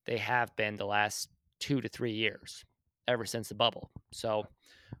they have been the last 2 to 3 years, ever since the bubble. So,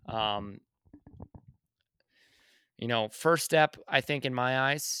 um, first step, I think, in my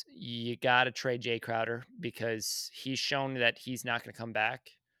eyes, you got to trade Jay Crowder because he's shown that he's not going to come back.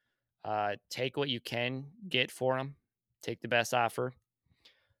 Take what you can get for him, take the best offer.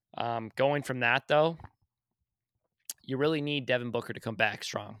 Going from that, though, you really need Devin Booker to come back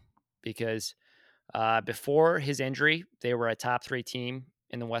strong because before his injury, they were a top three team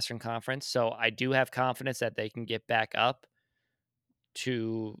in the Western Conference. So I do have confidence that they can get back up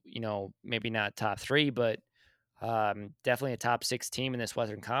to, maybe not top three, but definitely a top six team in this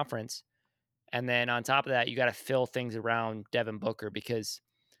Western Conference. And then on top of that, you got to fill things around Devin Booker because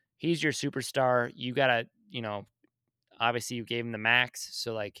he's your superstar. You got to, obviously you gave him the max.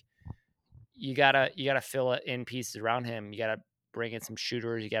 So like you gotta fill it in pieces around him. You gotta bring in some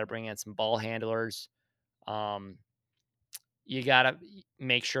shooters. You gotta bring in some ball handlers. Um, you gotta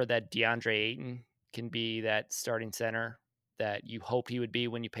make sure that DeAndre Ayton can be that starting center that you hope he would be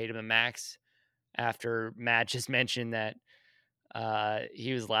when you paid him a max. After Matt just mentioned that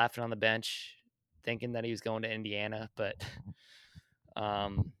he was laughing on the bench, thinking that he was going to Indiana, but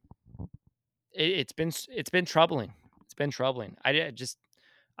um, it's been troubling. It's been troubling.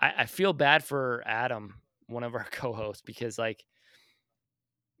 I feel bad for Adam, one of our co-hosts, because like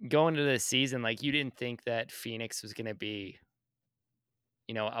going into this season, like you didn't think that Phoenix was going to be,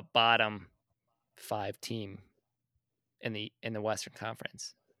 a bottom five team in the Western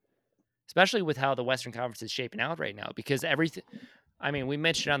Conference, especially with how the Western Conference is shaping out right now. Because everything, I mean, we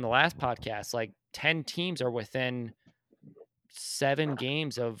mentioned on the last podcast, like 10 teams are within 7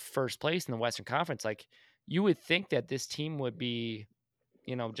 games of first place in the Western Conference. Like you would think that this team would be,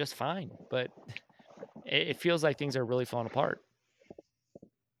 just fine, but it feels like things are really falling apart.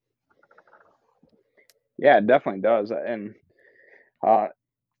 Yeah, it definitely does. And uh,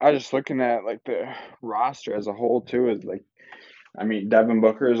 I was just looking at like the roster as a whole too. Is like, I mean, Devin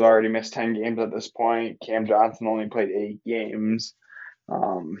Booker's already missed 10 games at this point. Cam Johnson only played 8 games.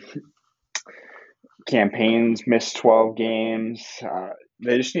 Um, Campaign's missed 12 games.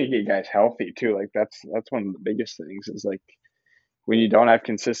 They just need to get guys healthy too. Like that's one of the biggest things is like when you don't have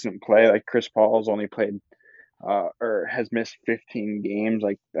consistent play. Like Chris Paul's only played or has missed 15 games.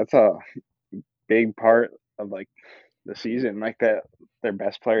 Like that's a big part of like the season. Like that, their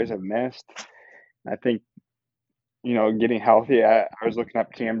best players have missed. I think getting healthy. I was looking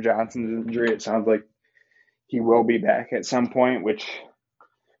up Cam Johnson's injury. It sounds like he will be back at some point, which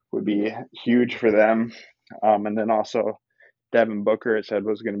would be huge for them. And then also Devin Booker, it said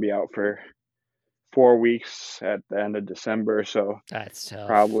was going to be out for 4 weeks at the end of December. So That's tough.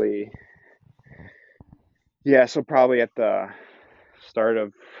 probably, yeah. So probably at the start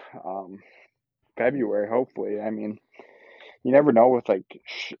of um, February, hopefully. I mean, you never know with like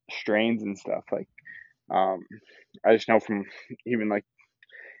strains and stuff. Like, um, I just know from even like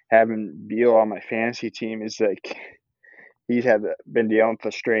having Beal on my fantasy team is like he's been dealing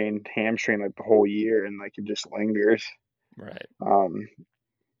with a strained hamstring like the whole year, and like it just lingers. Right. Um,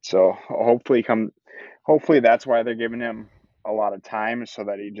 so hopefully that's why they're giving him a lot of time so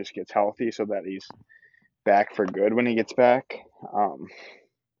that he just gets healthy, so that he's back for good when he gets back. Um,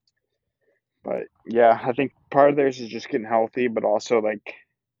 but yeah, I think part of theirs is just getting healthy, but also like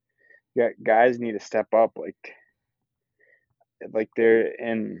yeah, guys need to step up, like they're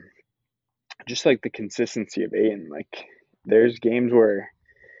in just like the consistency of Aiden. Like there's games where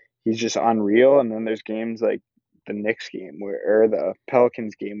he's just unreal, and then there's games like the Knicks game where or the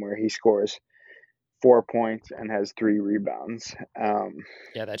Pelicans game where he scores 4 points and has 3 rebounds.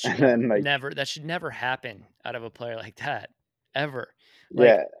 Yeah, that should And then like that should never happen out of a player like that, ever. Like,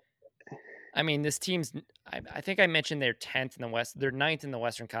 yeah, I mean, this team's I think I mentioned they're 10th in the West. They're ninth in the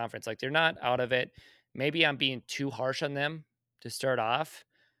Western Conference. Like, they're not out of it. Maybe I'm being too harsh on them to start off.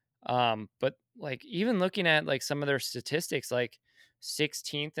 But like even looking at like some of their statistics, like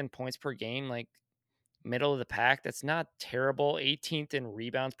 16th in points per game, like middle of the pack, that's not terrible. 18th in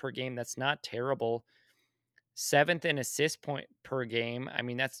rebounds per game, that's not terrible. Seventh in assist point per game. I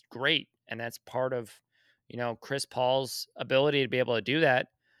mean, that's great. And that's part of, Chris Paul's ability to be able to do that.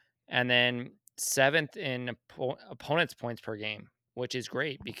 And then seventh in opponent's points per game, which is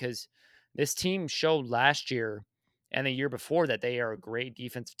great because this team showed last year and the year before that they are a great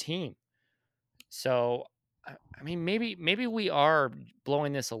defensive team. So, I mean, maybe we are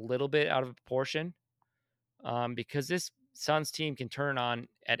blowing this a little bit out of proportion, because this Suns team can turn on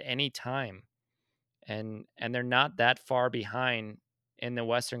at any time, and they're not that far behind in the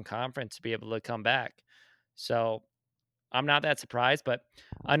Western Conference to be able to come back. So I'm not that surprised. But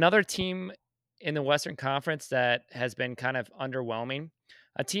another team in the Western Conference that has been kind of underwhelming,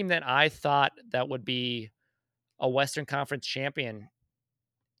 a team that I thought that would be a Western Conference champion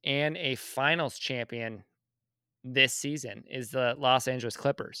and a Finals champion this season is the Los Angeles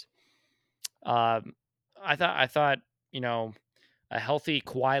Clippers. Um, I thought you know a healthy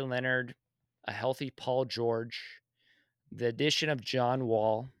Kawhi Leonard, a healthy Paul George, the addition of John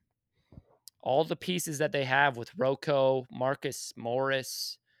Wall, all the pieces that they have with Rocco, Marcus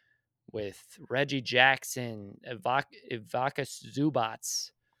Morris, with Reggie Jackson, Ivaka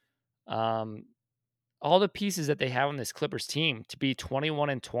Zubats, um, all the pieces that they have on this Clippers team to be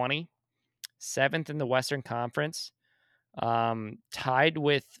 21-20, seventh in the Western Conference, tied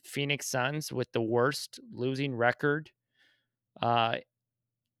with Phoenix Suns with the worst losing record, uh,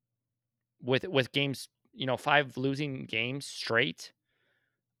 with games, 5 losing games straight,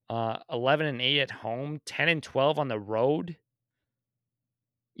 11-8 at home, 10-12 on the road.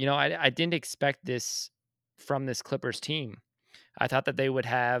 I didn't expect this from this Clippers team. I thought that they would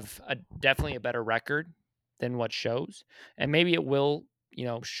have definitely a better record than what shows, and maybe it will,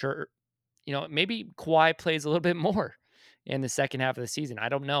 sure, maybe Kawhi plays a little bit more in the second half of the season. I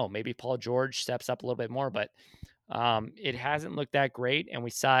don't know. Maybe Paul George steps up a little bit more, but it hasn't looked that great, and we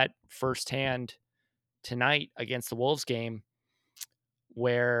saw it firsthand tonight against the Wolves game,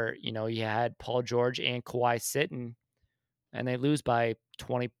 where you had Paul George and Kawhi sitting, and they lose by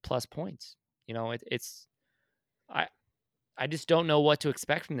 20 plus points. It's I I just don't know what to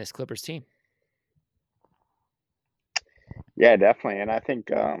expect from this Clippers team. yeah, definitely. And I think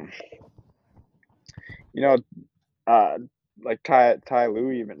you know, uh like Ty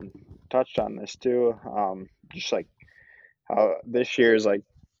Lue even touched on this too. Just like how this year is like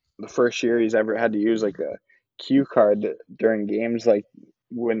the first year he's ever had to use like a cue card during games, like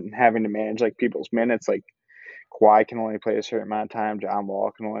when having to manage like people's minutes. Like Kawhi can only play a certain amount of time, John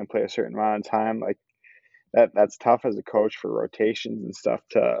Wall can only play a certain amount of time. Like that's tough as a coach for rotations and stuff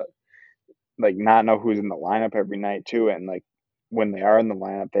to like not know who's in the lineup every night too, and like when they are in the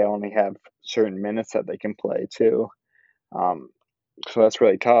lineup, they only have certain minutes that they can play too. Um, so that's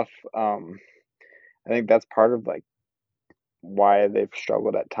really tough. I think that's part of like why they've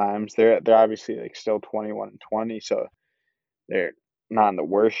struggled at times. They're obviously like still 21-20, so they're not in the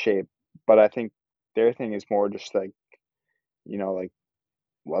worst shape. But I think their thing is more just like like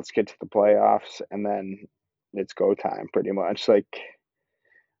let's get to the playoffs and then it's go time pretty much. Like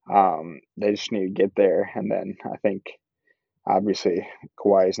they just need to get there, and then I think obviously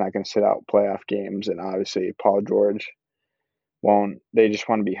Kawhi is not going to sit out playoff games, and obviously Paul George won't. They just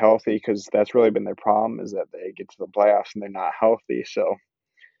want to be healthy because that's really been their problem is that they get to the playoffs and they're not healthy. So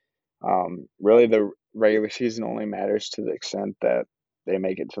really, the regular season only matters to the extent that they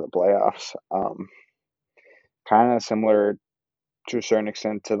make it to the playoffs. Kind of similar to a certain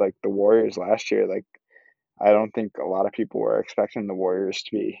extent to like the Warriors last year. Like I don't think a lot of people were expecting the Warriors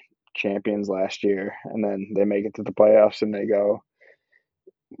to be champions last year, and then they make it to the playoffs and they go,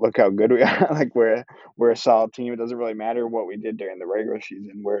 "Look how good we are!" Like we're a solid team. It doesn't really matter what we did during the regular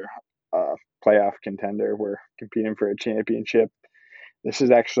season. We're a playoff contender. We're competing for a championship. This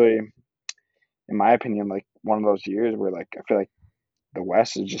is actually, in my opinion, like one of those years where like I feel like the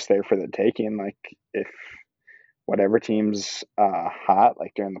West is just there for the taking. Like if whatever team's hot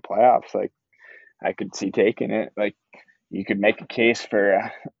like during the playoffs, like I could see taking it. Like you could make a case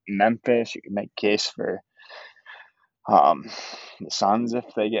for Memphis. You could make a case for um, the Suns if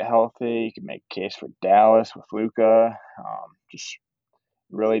they get healthy. You could make a case for Dallas with Luca. Just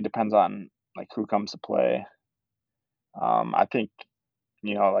really depends on like who comes to play. I think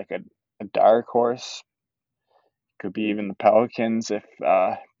like a dark horse could be even the Pelicans if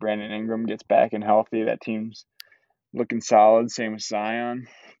Brandon Ingram gets back and healthy. That team's looking solid. Same with Zion,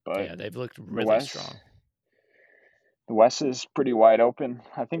 but Yeah, they've looked the really West, strong. the West is pretty wide open.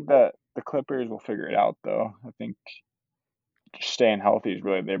 I think that the Clippers will figure it out, though. I think just staying healthy is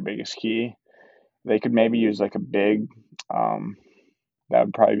really their biggest key. They could maybe use like a big. Um, that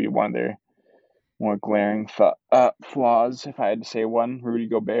would probably be one of their more glaring flaws, if I had to say one. Rudy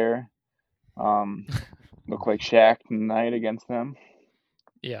Gobert um, looked like Shaq tonight against them,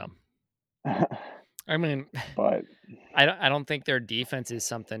 Yeah. I mean, but I don't think their defense is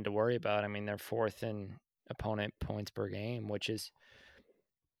something to worry about. I mean, they're fourth in opponent points per game, which is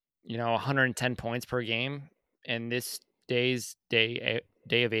 110 points per game. And this day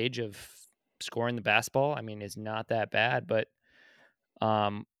of age of scoring the basketball, I mean, is not that bad. But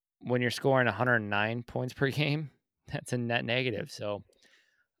um, when you're scoring 109 points per game, that's a net negative. So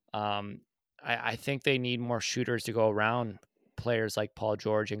um, I think they need more shooters to go around players like Paul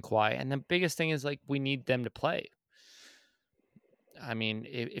George and Kawhi. And the biggest thing is like we need them to play. I mean,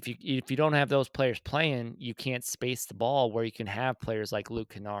 if you don't have those players playing, you can't space the ball where you can have players like Luke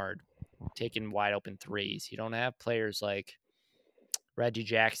Kennard taking wide open threes. You don't have players like Reggie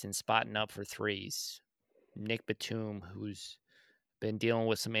Jackson spotting up for threes. Nick Batum, who's been dealing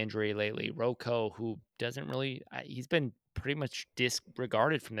with some injury lately. Rocco, who doesn't really, he's been pretty much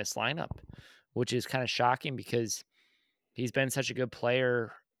disregarded from this lineup, which is kind of shocking because he's been such a good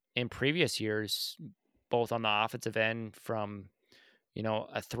player in previous years, both on the offensive end from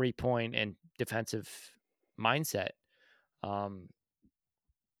a 3-point and defensive mindset. Um,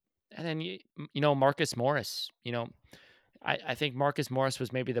 and then Marcus Morris. I think Marcus Morris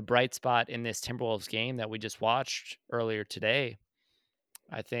was maybe the bright spot in this Timberwolves game that we just watched earlier today.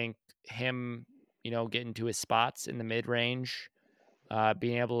 I think him, getting to his spots in the mid range,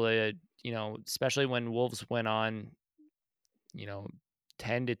 being able to, especially when Wolves went on, you know,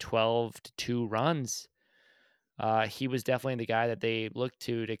 10 to 12 to 2 runs, he was definitely the guy that they looked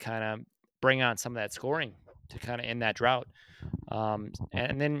to kind of bring on some of that scoring to kind of end that drought.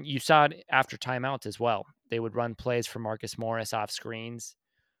 And then you saw it after timeouts as well. They would run plays for Marcus Morris off screens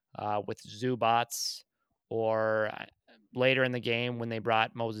with Zubats, or later in the game when they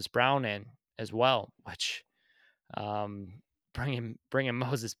brought Moses Brown in as well, which um, bringing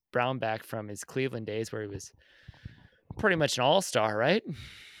Moses Brown back from his Cleveland days where he was pretty much an all star, right?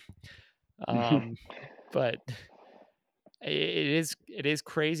 Um, but it is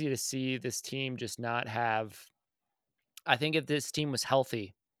crazy to see this team just not have. I think if this team was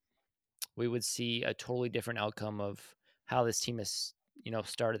healthy, we would see a totally different outcome of how this team has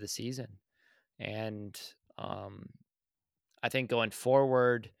started the season. And um, I think going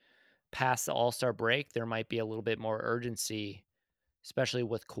forward past the All Star break, there might be a little bit more urgency, especially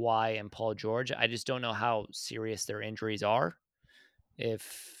with Kawhi and Paul George. I just don't know how serious their injuries are.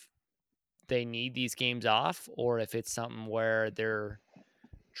 If they need these games off, or if it's something where they're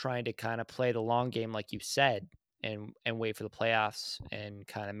trying to kind of play the long game, like you said, and wait for the playoffs and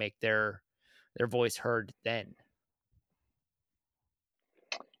kind of make their voice heard then.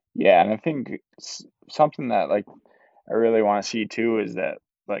 yeah, and I think something that like I really want to see too is that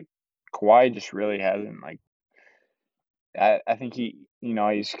like Kawhi just really hasn't like I think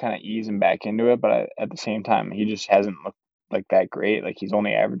he's kind of easing back into it, but at the same time he just hasn't looked like that great. Like he's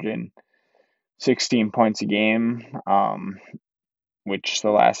only averaging 16 points a game, which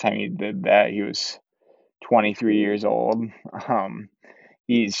the last time he did that he was 23 years old. Um,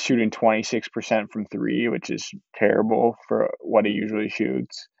 he's shooting 26% from three, which is terrible for what he usually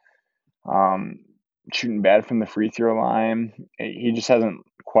shoots. Um, Shooting bad from the free throw line. He just hasn't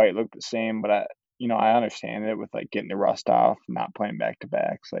quite looked the same, but I understand it with like getting the rust off, not playing back to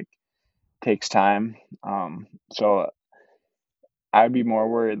backs, like takes time. So I'd be more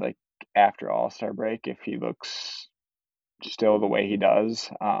worried like after All Star break if he looks still the way he does.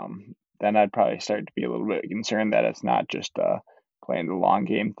 then I'd probably start to be a little bit concerned that it's not just playing the long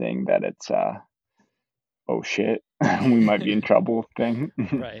game thing, that it's oh shit, we might be in trouble thing.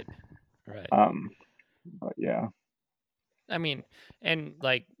 Right. Right. um, but yeah, I mean, and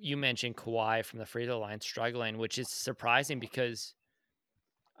like you mentioned Kawhi from the free throw line struggling, which is surprising because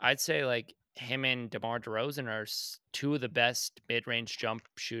I'd say like him and DeMar DeRozan are two of the best mid-range jump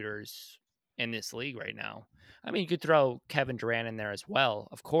shooters in this league right now. I mean, you could throw Kevin Durant in there as well,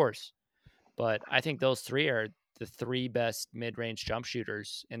 of course, but I think those three are the three best mid-range jump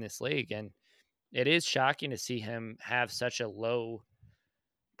shooters in this league, and it is shocking to see him have such a low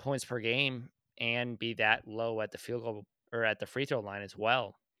points per game and be that low at the field goal or at the free throw line as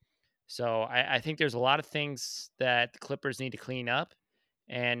well. So I think there's a lot of things that the Clippers need to clean up.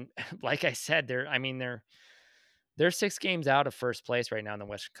 And like I said, they're 6 games out of first place right now in the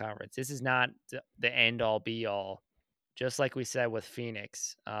Western Conference. This is not the end all be all. Just like we said with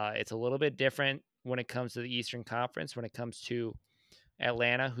Phoenix, it's a little bit different when it comes to the Eastern Conference. When it comes to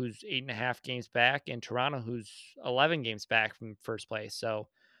Atlanta, who's 8.5 games back, and Toronto, who's 11 games back from first place. So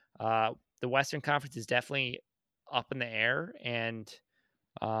the Western Conference is definitely up in the air, and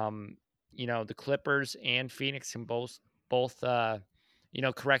um, the Clippers and Phoenix can both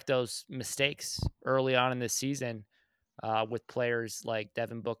correct those mistakes early on in this season with players like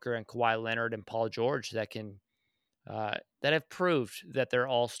Devin Booker and Kawhi Leonard and Paul George that have proved that they're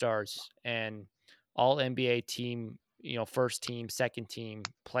all stars and all NBA team, first team, second team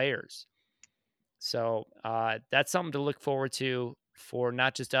players. So that's something to look forward to for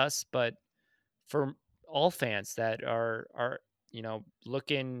not just us, but for all fans that are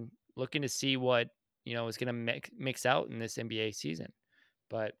looking to see what is going to mix out in this NBA season.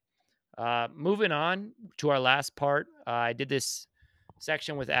 But moving on to our last part, I did this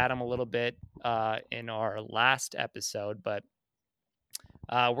section with Adam a little bit in our last episode, but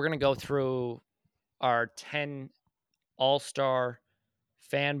we're going to go through our 10 All Star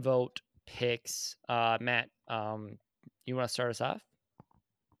fan vote picks. Matt, you want to start us off?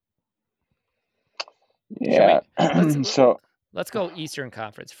 Should yeah. we let's So let's go Eastern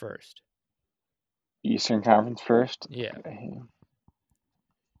Conference first. Eastern Conference first. Yeah. Okay,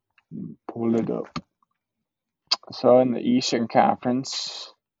 pull it up. So in the Eastern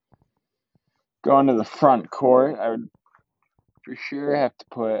Conference, going to the front court, I would for sure have to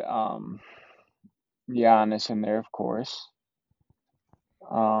put Giannis in there, of course.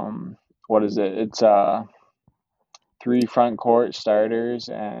 Um, what is it? It's three front court starters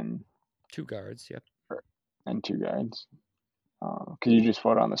Two guards. Yep. and two guards. Because you just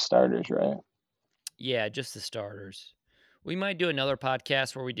vote on the starters, right? Yeah, just the starters. We might do another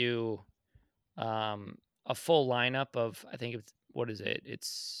podcast where we do um a full lineup of I think it's what is it?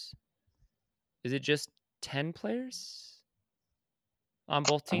 Is it just 10 players on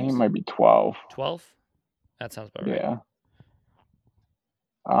both I think it teams? might be 12. 12? That sounds about right.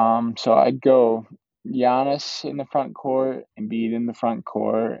 Yeah. So I'd go Giannis in the front court, Embiid in the front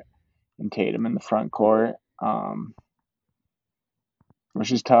court, and Tatum in the front court.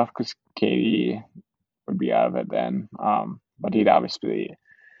 Which is tough because KD would be out of it then. But he'd obviously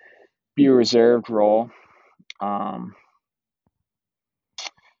be a reserved role. Um,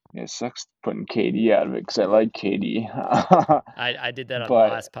 it sucks putting KD out of it because I like KD. I did that on the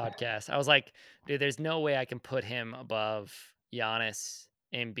But last podcast. I was like, dude, there's no way I can put him above Giannis,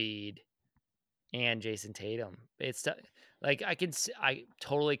 Embiid, and Jason Tatum. Like I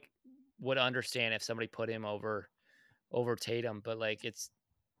totally would understand if somebody put him over Tatum, but like it's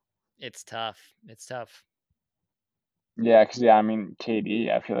tough. It's tough. yeah, because yeah, I mean KD,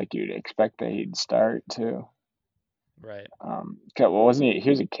 I feel like you'd expect that he'd start too. Right. Well, wasn't he? He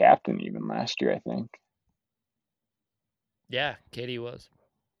was a captain even last year, I think. Yeah, KD was.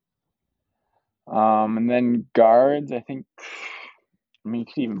 And then guards, I think. I mean, you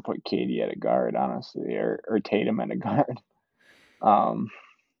could even put KD at a guard, honestly, or Tatum at a guard. Um,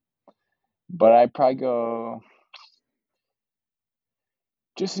 but I'd probably go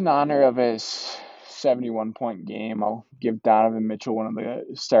just in honor of his 71-point game. I'll give Donovan Mitchell one of the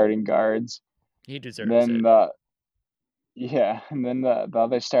starting guards. He deserves Then it. the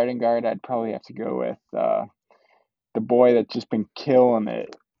other starting guard, I'd probably have to go with the boy that's just been killing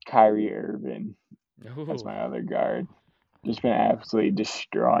it, Kyrie Irving, as Ooh. my other guard. Just been absolutely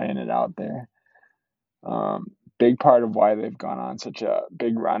destroying it out there. Big part of why they've gone on such a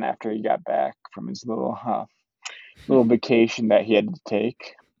big run after he got back from his little vacation that he had to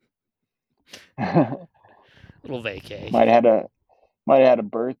take. Little vacay. might have had a might have had a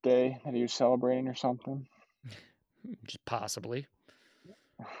birthday that he was celebrating or something. Just possibly.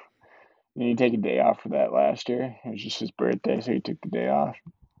 And he take a day off for that last year. It was just his birthday, so he took the day off.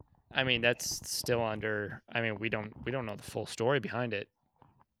 I mean, that's still under. I mean, we don't know the full story behind it.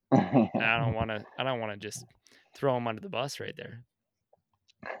 And I don't wanna just throw him under the bus right there.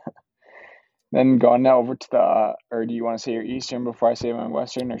 Then going now over to the or do you wanna say your Eastern before I say my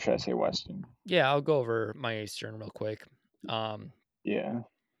Western, or should I say Western? Yeah, I'll go over my Eastern real quick. Um, Yeah.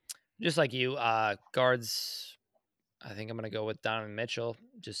 just like you, guards. I think I'm gonna go with Donovan Mitchell.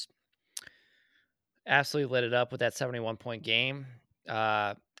 Just absolutely lit it up with that 71-point game.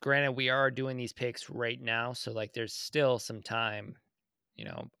 Uh, Granted, we are doing these picks right now, so like there's still some time,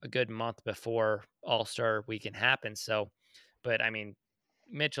 a good month before All Star Weekend happens. So, but I mean,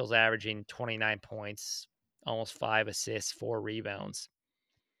 Mitchell's averaging 29 points, almost 5 assists, 4 rebounds.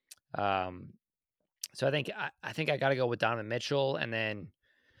 Um, so I think I got to go with Donovan Mitchell, and then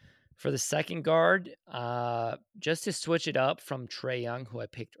for the second guard, just to switch it up from Trey Young, who I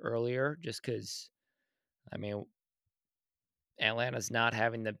picked earlier, just because I mean Atlanta's not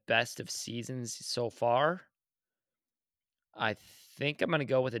having the best of seasons so far. I think I'm going to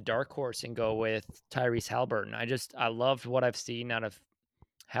go with a dark horse and go with Tyrese Halliburton. I loved what I've seen out of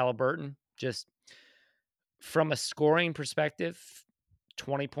Halliburton. Just from a scoring perspective,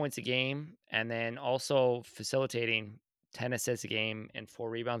 20 points a game, and then also facilitating 10 assists a game and 4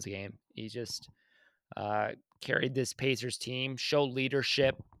 rebounds a game. He just uh, carried this Pacers team, showed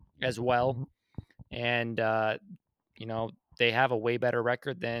leadership as well, and you know they have a way better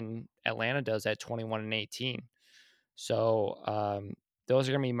record than Atlanta does at 21-18. So those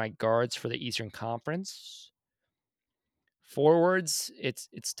are going to be my guards for the Eastern Conference. Forwards, it's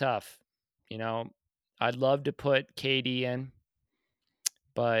tough. You know, I'd love to put KD in,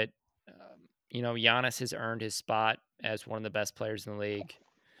 but Giannis has earned his spot as one of the best players in the league.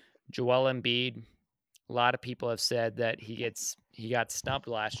 Joel Embiid, a lot of people have said that he got snubbed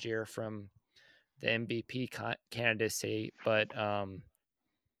last year from the MVP candidacy, but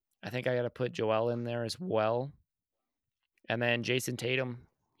I think I got to put Joel in there as well. And then Jason Tatum,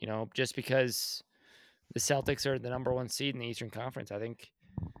 just because the Celtics are the number one seed in the Eastern Conference, I think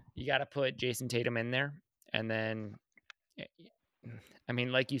you got to put Jason Tatum in there. And then, eh, I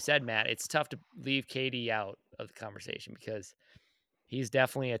mean, like you said, Matt, it's tough to leave KD out of the conversation because he's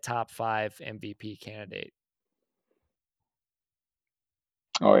definitely a top five MVP candidate.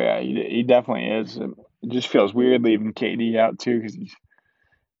 Oh, yeah, he definitely is. It just feels weird leaving KD out too because he's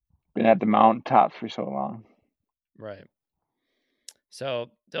been at the mountaintop for so long. Right. So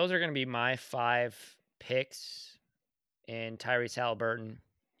those are going to be my five picks in Tyrese Halliburton,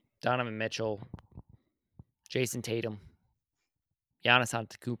 Donovan Mitchell, Jason Tatum, Giannis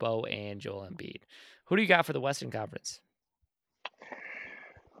Antetokounmpo, and Joel Embiid. Who do you got for the Western Conference?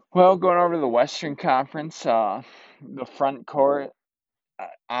 Well, going over to the Western Conference, the front court,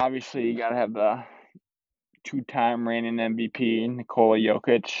 obviously you gotta have the two-time reigning MVP, Nikola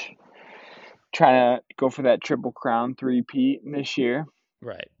Jokic, trying to go for that triple crown three-peat this year,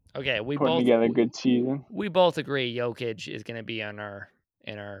 Right. Okay. We putting both together a we, good season. we both agree Jokic is going to be on our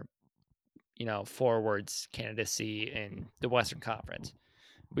in our forwards candidacy in the Western Conference.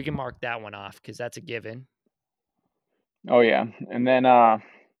 We can mark that one off because that's a given. Oh yeah, and then gonna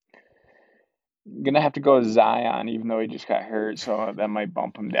have to go with Zion, even though he just got hurt, so that might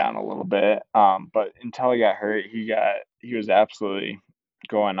bump him down a little bit. But until he got hurt, he was absolutely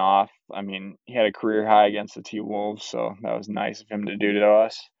going off. I mean, he had a career high against the T Wolves, so that was nice of him to do to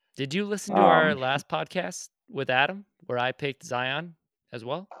us. Did you listen to our Um, last podcast with Adam where I picked Zion as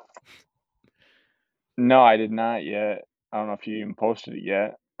well? no, I did not yet. I don't know if you even posted it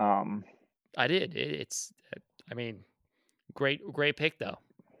yet. I did. I mean, great pick though.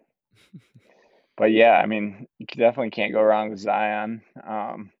 But yeah, I mean, you definitely can't go wrong with Zion,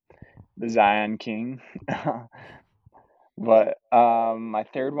 the Zion King. But, my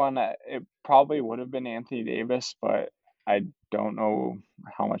third one, it probably would have been Anthony Davis, but I don't know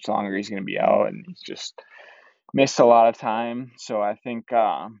how much longer he's gonna be out, and he's just missed a lot of time, so I think,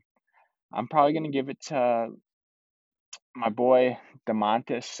 I'm probably gonna give it to my boy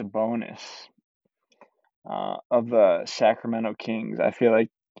Domantas Sabonis, of the Sacramento Kings. I feel like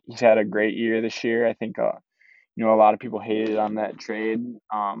he's had a great year this year. I think, a lot of people hated on that trade,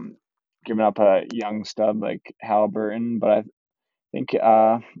 giving up a young stud like Halliburton, but I think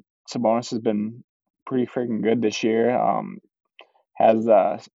Sabonis has been pretty freaking good this year. Has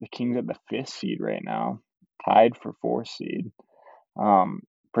the Kings at the fifth seed right now, tied for fourth seed. Um,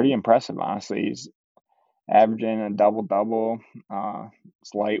 Pretty impressive, honestly. He's averaging a double double.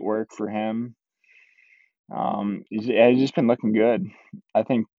 It's light work for him. He's just been looking good. I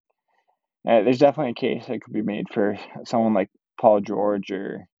think there's definitely a case that could be made for someone like Paul George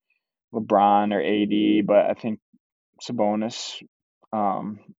or LeBron or AD, but I think Sabonis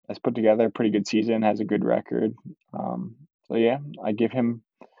has put together a pretty good season, has a good record. So yeah, I give him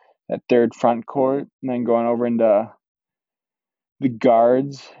that third front court, and then going over into the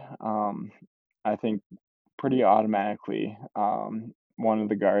guards. I think pretty automatically, one of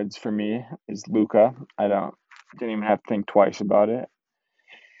the guards for me is Luca. I don't didn't even have to think twice about it.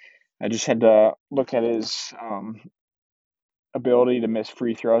 I just had to look at his ability to miss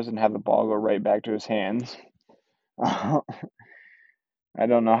free throws and have the ball go right back to his hands. I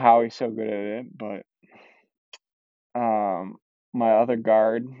don't know how he's so good at it, but my other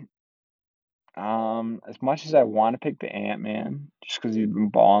guard, as much as I want to pick the Ant Man, just because he's been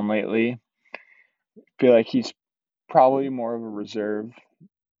balling lately, I feel like he's probably more of a reserve,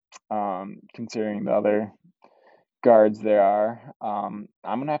 considering the other guards there are. I'm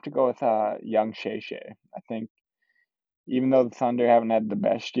gonna have to go with young Shay Shay. I think even though the Thunder haven't had the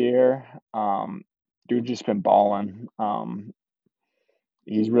best year, dude just been balling.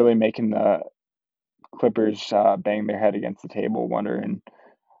 He's really making the Clippers bang their head against the table, wondering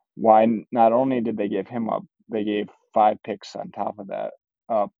why not only did they give him up, they gave 5 picks on top of that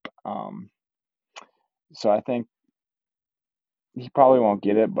up. So I think he probably won't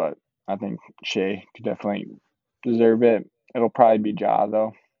get it, but I think Shea could definitely deserve it. It'll probably be Ja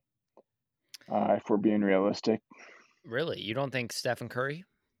though, if we're being realistic. Really? You don't think Stephen Curry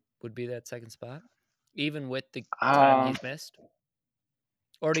would be that second spot, even with the time Um, he's missed?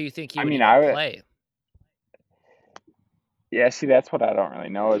 Or do you think he I would mean, even I would, play? yeah. See, that's what I don't really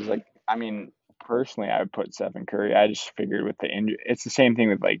know. Is like, I mean, personally, I would put Stephen Curry. I just figured with the injury, it's the same thing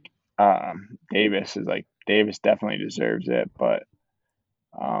with like Davis. Is like Davis definitely deserves it, but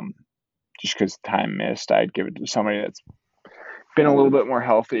um, just because time missed, I'd give it to somebody that's been a little bit more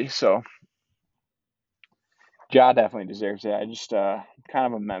healthy. So Ja definitely deserves it. I just kind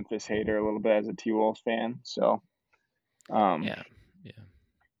of a Memphis hater a little bit as a T Wolves fan. So um Yeah, yeah,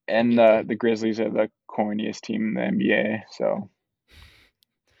 I and get that. the Grizzlies are the corniest team in the NBA. So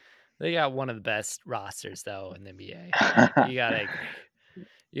They got one of the best rosters though in the NBA. You gotta agree.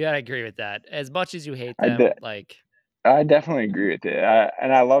 You gotta agree with that. As much as you hate I de- them, like, I definitely agree with it.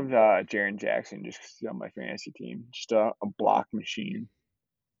 And I loved Jaren Jackson just 'cause he's on my fantasy team. Just a block machine.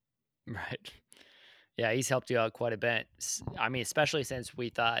 right? Yeah, he's helped you out quite a bit. I mean, especially since we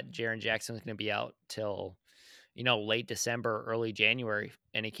thought Jaron Jackson was going to be out till late December, early January,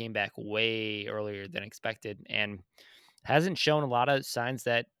 and he came back way earlier than expected, and hasn't shown a lot of signs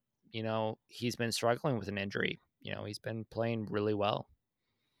that he's been struggling with an injury. He's been playing really well.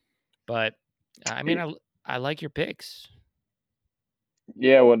 But I mean, I like your picks.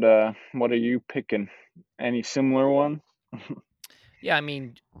 Yeah, what are you picking? Any similar one? Yeah,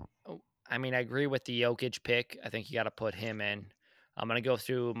 I agree with the Jokic pick. I think you got to put him in. I'm gonna go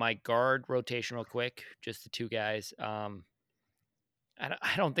through my guard rotation real quick, just the two guys. I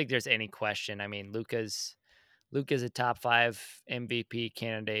don't think there's any question. I mean, Luca's a top 5 MVP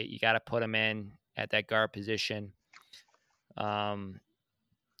candidate. You got to put him in at that guard position. Um,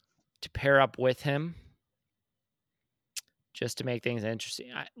 to pair up with him, just to make things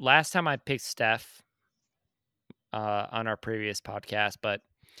interesting. Last time I picked Steph on our previous podcast, but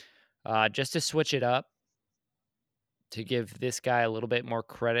just to switch it up, to give this guy a little bit more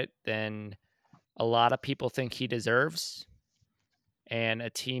credit than a lot of people think he deserves, and a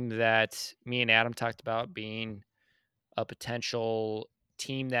team that me and Adam talked about being a potential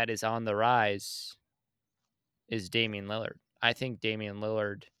team that is on the rise is Damian Lillard. I think Damian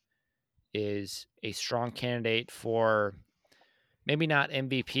Lillard is a strong candidate for maybe not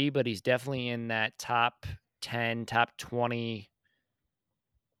MVP, but he's definitely in that top 10, top 20,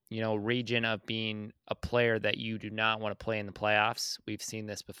 region of being a player that you do not want to play in the playoffs. We've seen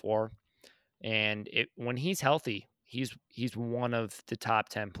this before. And when he's healthy, he's one of the top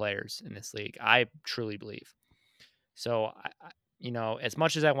 10 players in this league. I truly believe. So as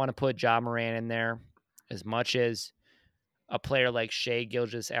much as I want to put Ja Moran in there, as much as a player like Shea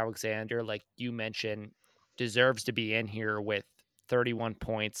Gilgeous-Alexander, like you mentioned, deserves to be in here with 31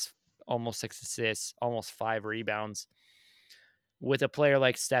 points, almost 6 assists, almost 5 rebounds. With a player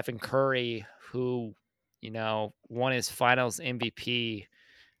like Stephen Curry, who, won his finals MVP,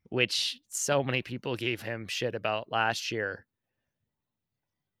 which so many people gave him shit about last year.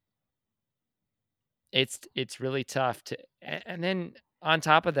 It's really tough to, and then on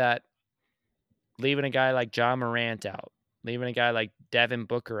top of that, leaving a guy like John Morant out, leaving a guy like Devin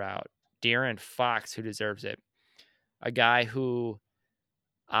Booker out, De'Aaron Fox, who deserves it, a guy who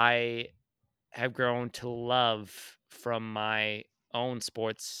I have grown to love from my own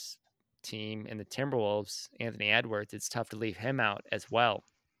sports team in the Timberwolves, Anthony Edwards. It's tough to leave him out as well.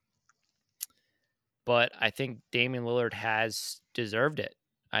 but I think Damian Lillard has deserved it.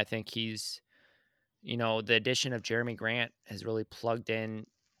 I think the addition of Jeremy Grant has really plugged in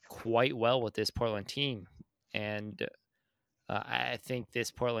quite well with this Portland team. And I think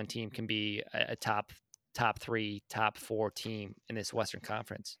this Portland team can be a top three, top four team in this Western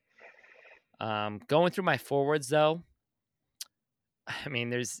Conference. Going through my forwards, though, I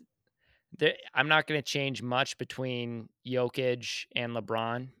mean, I'm not going to change much between Jokic and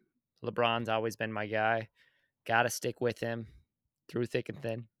LeBron. LeBron's always been my guy. Got to stick with him through thick and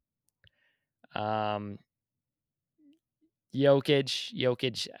thin. Um,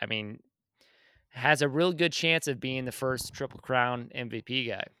 Jokic, I mean, has a real good chance of being the first Triple Crown MVP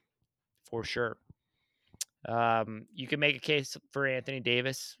guy for sure. You can make a case for Anthony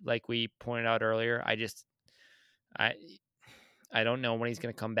Davis, like we pointed out earlier. I, I don't know when he's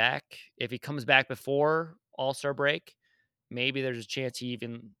going to come back. If he comes back before All Star break, maybe there's a chance he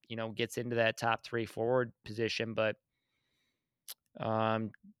even gets into that top three forward position. But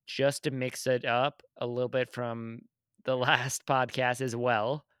um, just to mix it up a little bit from the last podcast as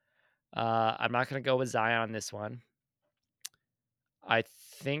well, I'm not going to go with Zion on this one. I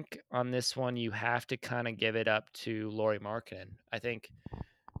think on this one you have to kind of give it up to Laurie Markkinen. I think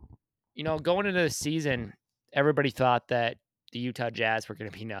going into the season, everybody thought that the Utah Jazz were going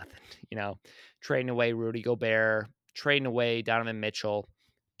to be nothing. Trading away Rudy Gobert, trading away Donovan Mitchell,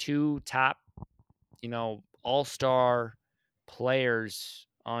 two top, all-star players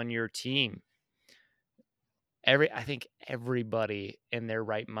on your team. I think everybody in their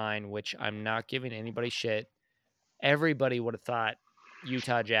right mind, which I'm not giving anybody shit, everybody would have thought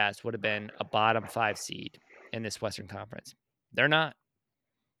Utah Jazz would have been a bottom 5 seed in this Western Conference. They're not.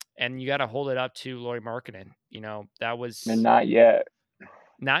 And you got to hold it up to Laurie Markkinen. That And was not yet.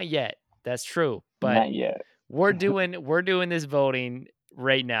 not yet. That's true, but Not yet. we're doing this voting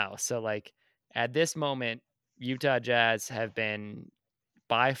right now. So like at this moment, Utah Jazz have been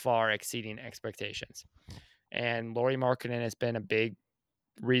by far exceeding expectations. And Laurie Markkinen has been a big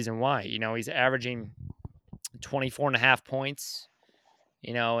reason why. He's averaging 24 and a half points,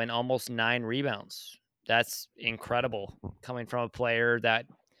 and almost 9 rebounds. That's incredible coming from a player that,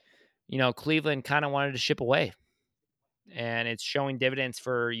 Cleveland kind of wanted to ship away. And it's showing dividends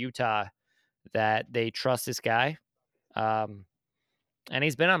for Utah that they trust this guy. Um, and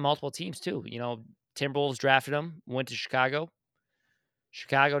he's been on multiple teams too. Timberwolves drafted him, went to Chicago.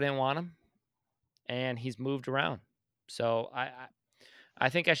 Chicago didn't want him, and he's moved around. So I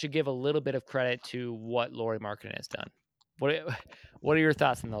think I should give a little bit of credit to what Laurie Markkinen has done. What what are your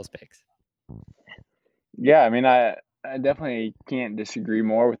thoughts on those picks? Yeah, I mean, I definitely can't disagree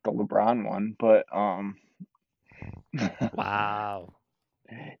more with the LeBron one, but Wow.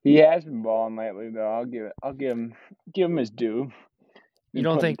 he has been balling lately though. I'll give him his due. You Been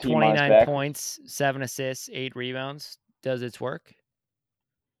don't putting the think team on his 29 back. points, 7 assists, 8 rebounds does its work?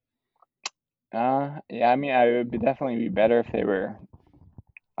 Yeah, I mean, I would definitely be better if they were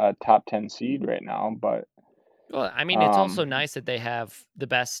a top 10 seed right now, but Well, I mean, it's also um, nice that they have the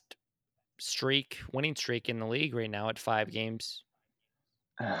best winning streak in the league right now at 5 games.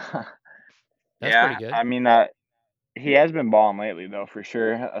 That's pretty yeah, good. I mean, he has been balling lately though, for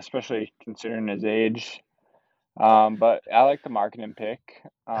sure, especially considering his age. But I like the marketing pick.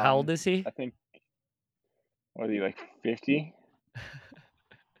 How old is he? I think what are you like 50?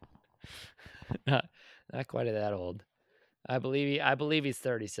 not, not quite that old. I believe he's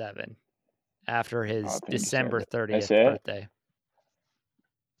 37 after Oh, I his think you said December it. That's 30th it. birthday.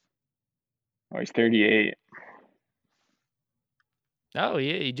 Oh, he's 38, Oh,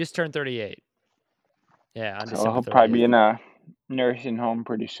 yeah, he just turned 38. Yeah, on so December he'll probably be 30th. in a nursing home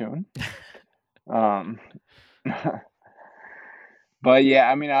pretty soon. Um, but yeah,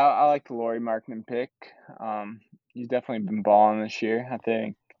 I mean, I like the Laurie Markkinen pick. Um, he's definitely been balling this year. I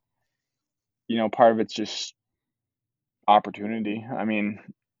think part of it's just opportunity. I mean,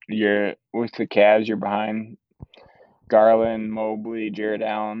 you're with the Cavs, you're behind Garland, Mobley, Jared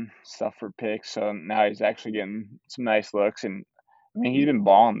Allen, stuff for picks. So now he's actually getting some nice looks, and I mean, he's been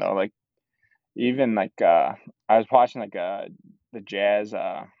balling though. Like even like I was watching like the Jazz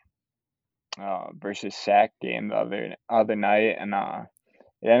versus Sac game the other night, and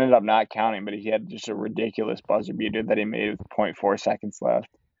it ended up not counting, but he had just a ridiculous buzzer beater that he made with zero point 0.4 seconds left.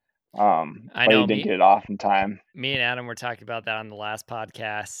 I But he know didn't me get it off in time. me and Adam were talking about that on the last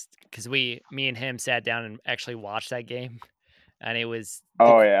podcast because me and him sat down and actually watched that game, and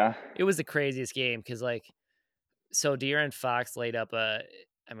Oh yeah. it was the craziest game because so De'Aaron Fox laid up a.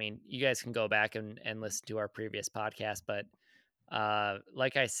 I mean, you guys can go back and listen to our previous podcast, but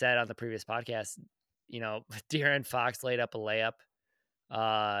like I said on the previous podcast, De'Aaron Fox laid up a layup.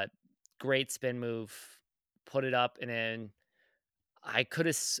 Uh, great spin move, put it up, and then I could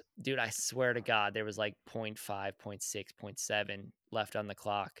have, dude. I swear to God, there was like point 0.5, point 0.6, point 0.7 left on the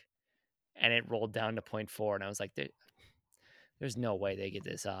clock, and it rolled down to point 0.4, and I was like, "There's no way they get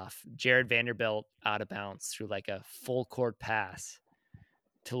this off." Jared Vanderbilt out of bounds through like a full court pass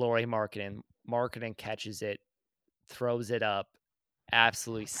to Laurie Markkinen. Markkinen catches it, throws it up,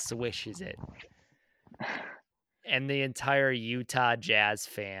 absolutely swishes it, and the entire Utah Jazz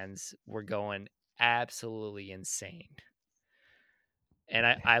fans were going absolutely insane. And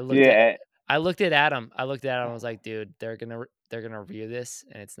I looked at Yeah. I looked at Adam. I looked at Adam. I was like, dude, they're gonna review this,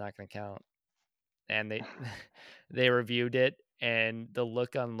 and it's not gonna count. And they they reviewed it, and the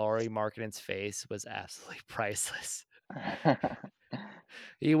look on Laurie Markkinen's face was absolutely priceless.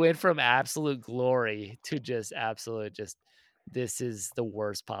 He went from absolute glory to just absolute, just this is the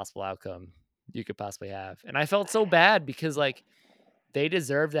worst possible outcome you could possibly have. And I felt so bad because like they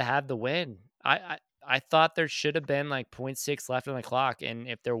deserve to have the win. I thought there should have been like point 0.6 left on the clock, and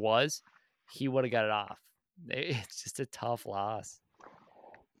if there was, he would have got it off. It's just a tough loss.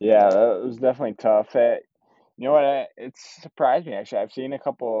 Yeah, that was definitely tough. You know what? It's surprised me actually. I've seen a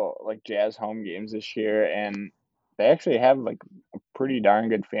couple like Jazz home games this year, and they actually have like a pretty darn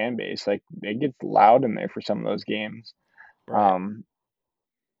good fan base. Like it gets loud in there for some of those games. Right. Um,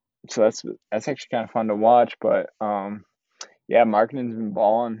 so that's actually kind of fun to watch. But yeah, Markkanen's been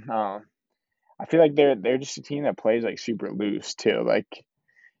balling. I feel like they're just a team that plays like super loose too. Like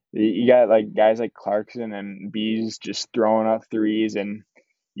you got like guys like Clarkson and Bees just throwing up threes, and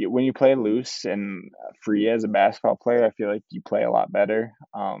when you play loose and free as a basketball player, I feel like you play a lot better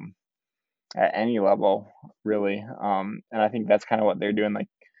at any level, really. And I think that's kind of what they're doing. Like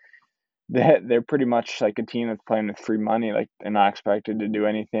they're pretty much like a team that's playing with free money. Like they're not expected to do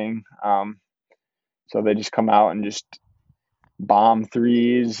anything. So they just come out and just bomb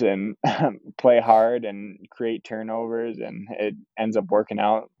threes and play hard and create turnovers, and it ends up working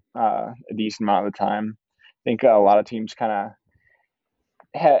out a decent amount of the time. I think a lot of teams kind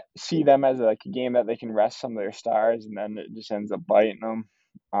of see them as like a game that they can rest some of their stars, and then it just ends up biting them.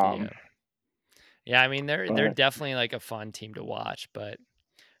 Um, Yeah. Yeah, I mean, they're but definitely like a fun team to watch, but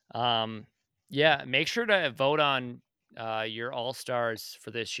um yeah, make sure to vote on your all-stars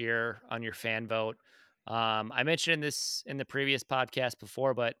for this year on your fan vote. I mentioned this in the previous podcast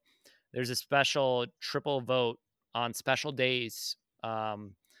before, but there's a special triple vote on special days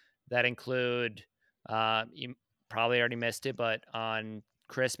that include you probably already missed it, but on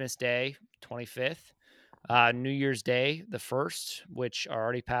Christmas Day, 25th, New Year's Day, the 1st, which are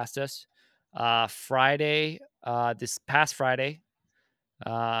already past us, Friday, this past Friday,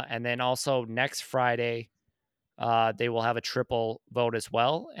 and then also next Friday, they will have a triple vote as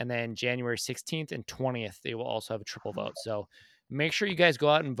well. And then January 16th and 20th, they will also have a triple vote. So make sure you guys go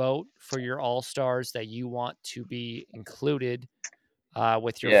out and vote for your all stars that you want to be included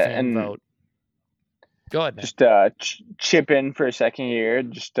with your yeah, fan and vote. Go ahead, Matt. just chip in for a second here,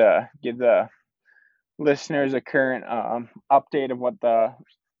 just give the listeners a current update of what the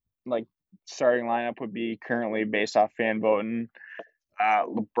like starting lineup would be currently based off fan voting.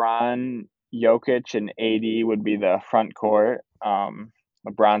 LeBron, Jokic, and AD would be the front court.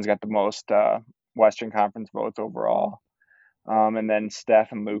 LeBron's got the most Western Conference votes overall. And then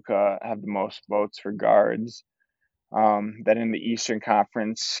Steph and Luca have the most votes for guards. Then in the Eastern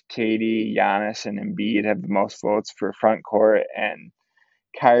Conference, Katie, Giannis, and Embiid have the most votes for front court, and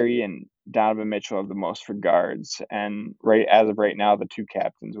Kyrie and Donovan Mitchell have the most for guards. And right as of right now, the two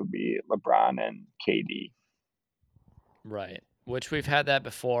captains would be LeBron and KD. Right. Which we've had that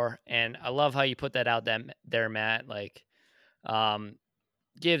before. And I love how you put that out there, Matt. Like, um,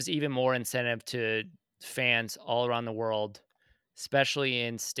 gives even more incentive to fans all around the world, especially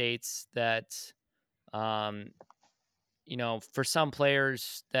in states that um, for some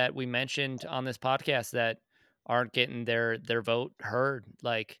players that we mentioned on this podcast that aren't getting their vote heard,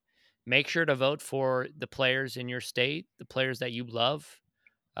 like make sure to vote for the players in your state, the players that you love,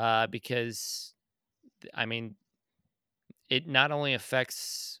 because I mean, it not only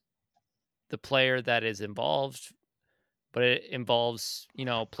affects the player that is involved, but it involves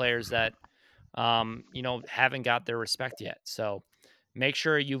players that haven't got their respect yet. So make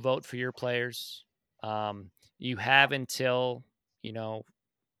sure you vote for your players. You have until you know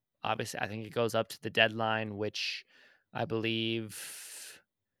obviously, I think it goes up to the deadline, which I believe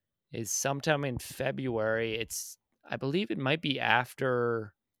is sometime in February. I believe it might be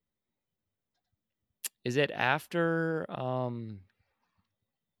after. Is it after All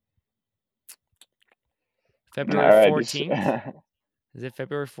February right, just 14th? Is it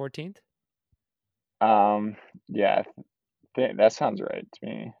February 14th? um, yeah, that sounds right to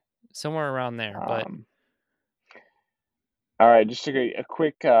me. somewhere around there. But Um, all right, just a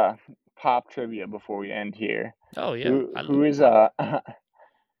quick pop trivia before we end here. oh yeah, Who I who love is pop.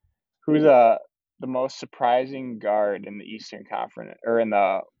 who's the most surprising guard in the Eastern Conference or in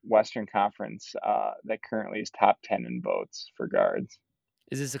the Western Conference that currently is top 10 in votes for guards?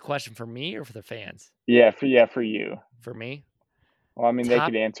 Is this a question for me or for the fans? Yeah, for you. For me, Well, I mean, they top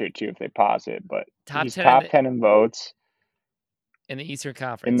could answer it too if they pause it, but top he's 10 in top 10 in votes the Eastern in the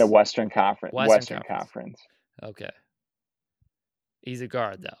Conference, Western Conference. Western Western Conference. Conference. Okay, he's a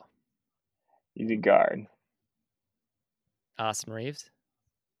guard though. He's a guard. Austin Reeves.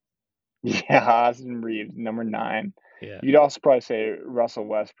 Yeah, Austin Reeves, number 9. Yeah. You'd also probably say Russell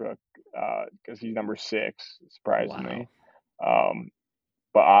Westbrook because he's number 6, Wow. surprisingly. Um,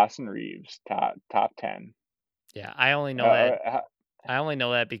 but Austin Reeves, top 10. Yeah, I only Uh, know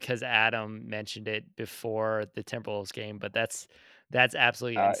that uh, because Adam mentioned it before the Timberwolves game, but that's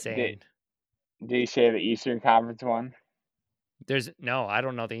absolutely uh, did, insane. did he say the Eastern Conference one? There's no, I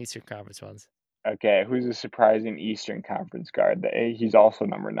don't know the Eastern Conference ones. Okay, who's a surprising Eastern Conference guard? He's also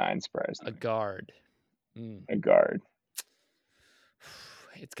number 9, A surprisingly. guard. Mm. A guard.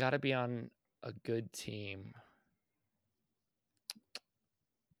 It's got to be on a good team.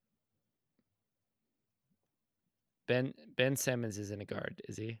 Ben Simmons isn't a guard,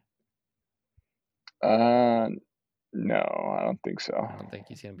 is he? Uh, no, I don't think so. I don't think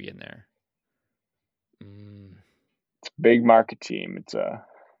he's gonna be in there. Mm. Big market team. It's a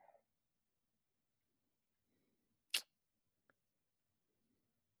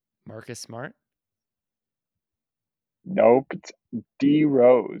Marcus Smart, nope. It's D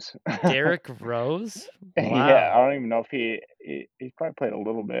Rose. Derrick Rose. Yeah, I Wow. don't even know if he probably played a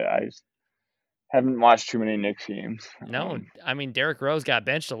little bit. I just haven't watched too many Knicks games. No, I mean Derrick Rose got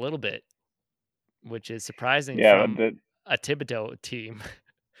benched a little bit, which is surprising Yeah, but from a Thibodeau team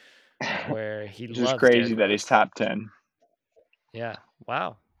where he it's just loves crazy Derrick that he's Rose. top 10. Yeah.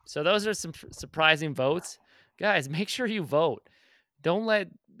 Wow. So those are some surprising votes. Guys, make sure you vote. Don't let,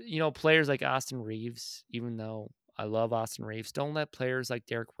 players like Austin Reeves, even though I love Austin Reeves, don't let players like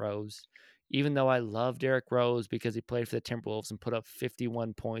Derrick Rose, even though I love Derrick Rose because he played for the Timberwolves and put up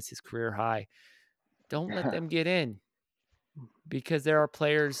 51 points, his career high. Don't let them get in because there are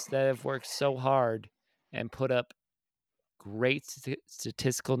players that have worked so hard and put up great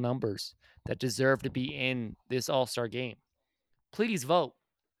statistical numbers that deserve to be in this All-Star game. Please vote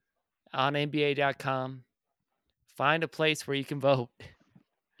on NBA.com. Find a place where you can vote.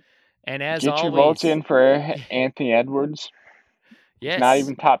 And as Get your votes always, in for Anthony Edwards. He's not yes.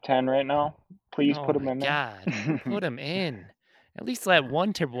 even top 10 right now. Please Oh put him my in God. Put him in. At least let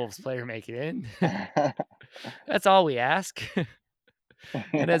one Timberwolves player make it in. there. That's all we ask.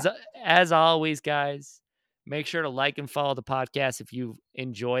 And Yeah. as always, guys, make sure to like and follow the podcast if you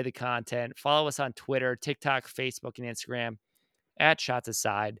enjoy the content. Follow us on Twitter, TikTok, Facebook, and Instagram at Shots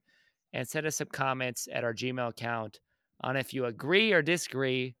Aside, and send us some comments at our Gmail account on if you agree or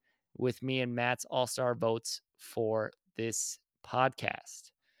disagree with me and Matt's all-star votes for this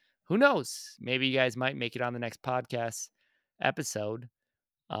podcast. Who knows? Maybe you guys might make it on the next podcast episode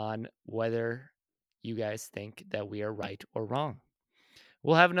on whether you guys think that we are right or wrong.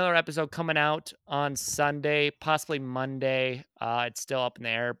 We'll have another episode coming out on Sunday, possibly Monday. It's still up in the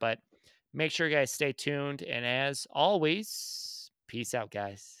air, but make sure you guys stay tuned. And as always, peace out,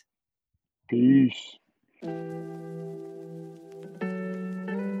 guys. Peace.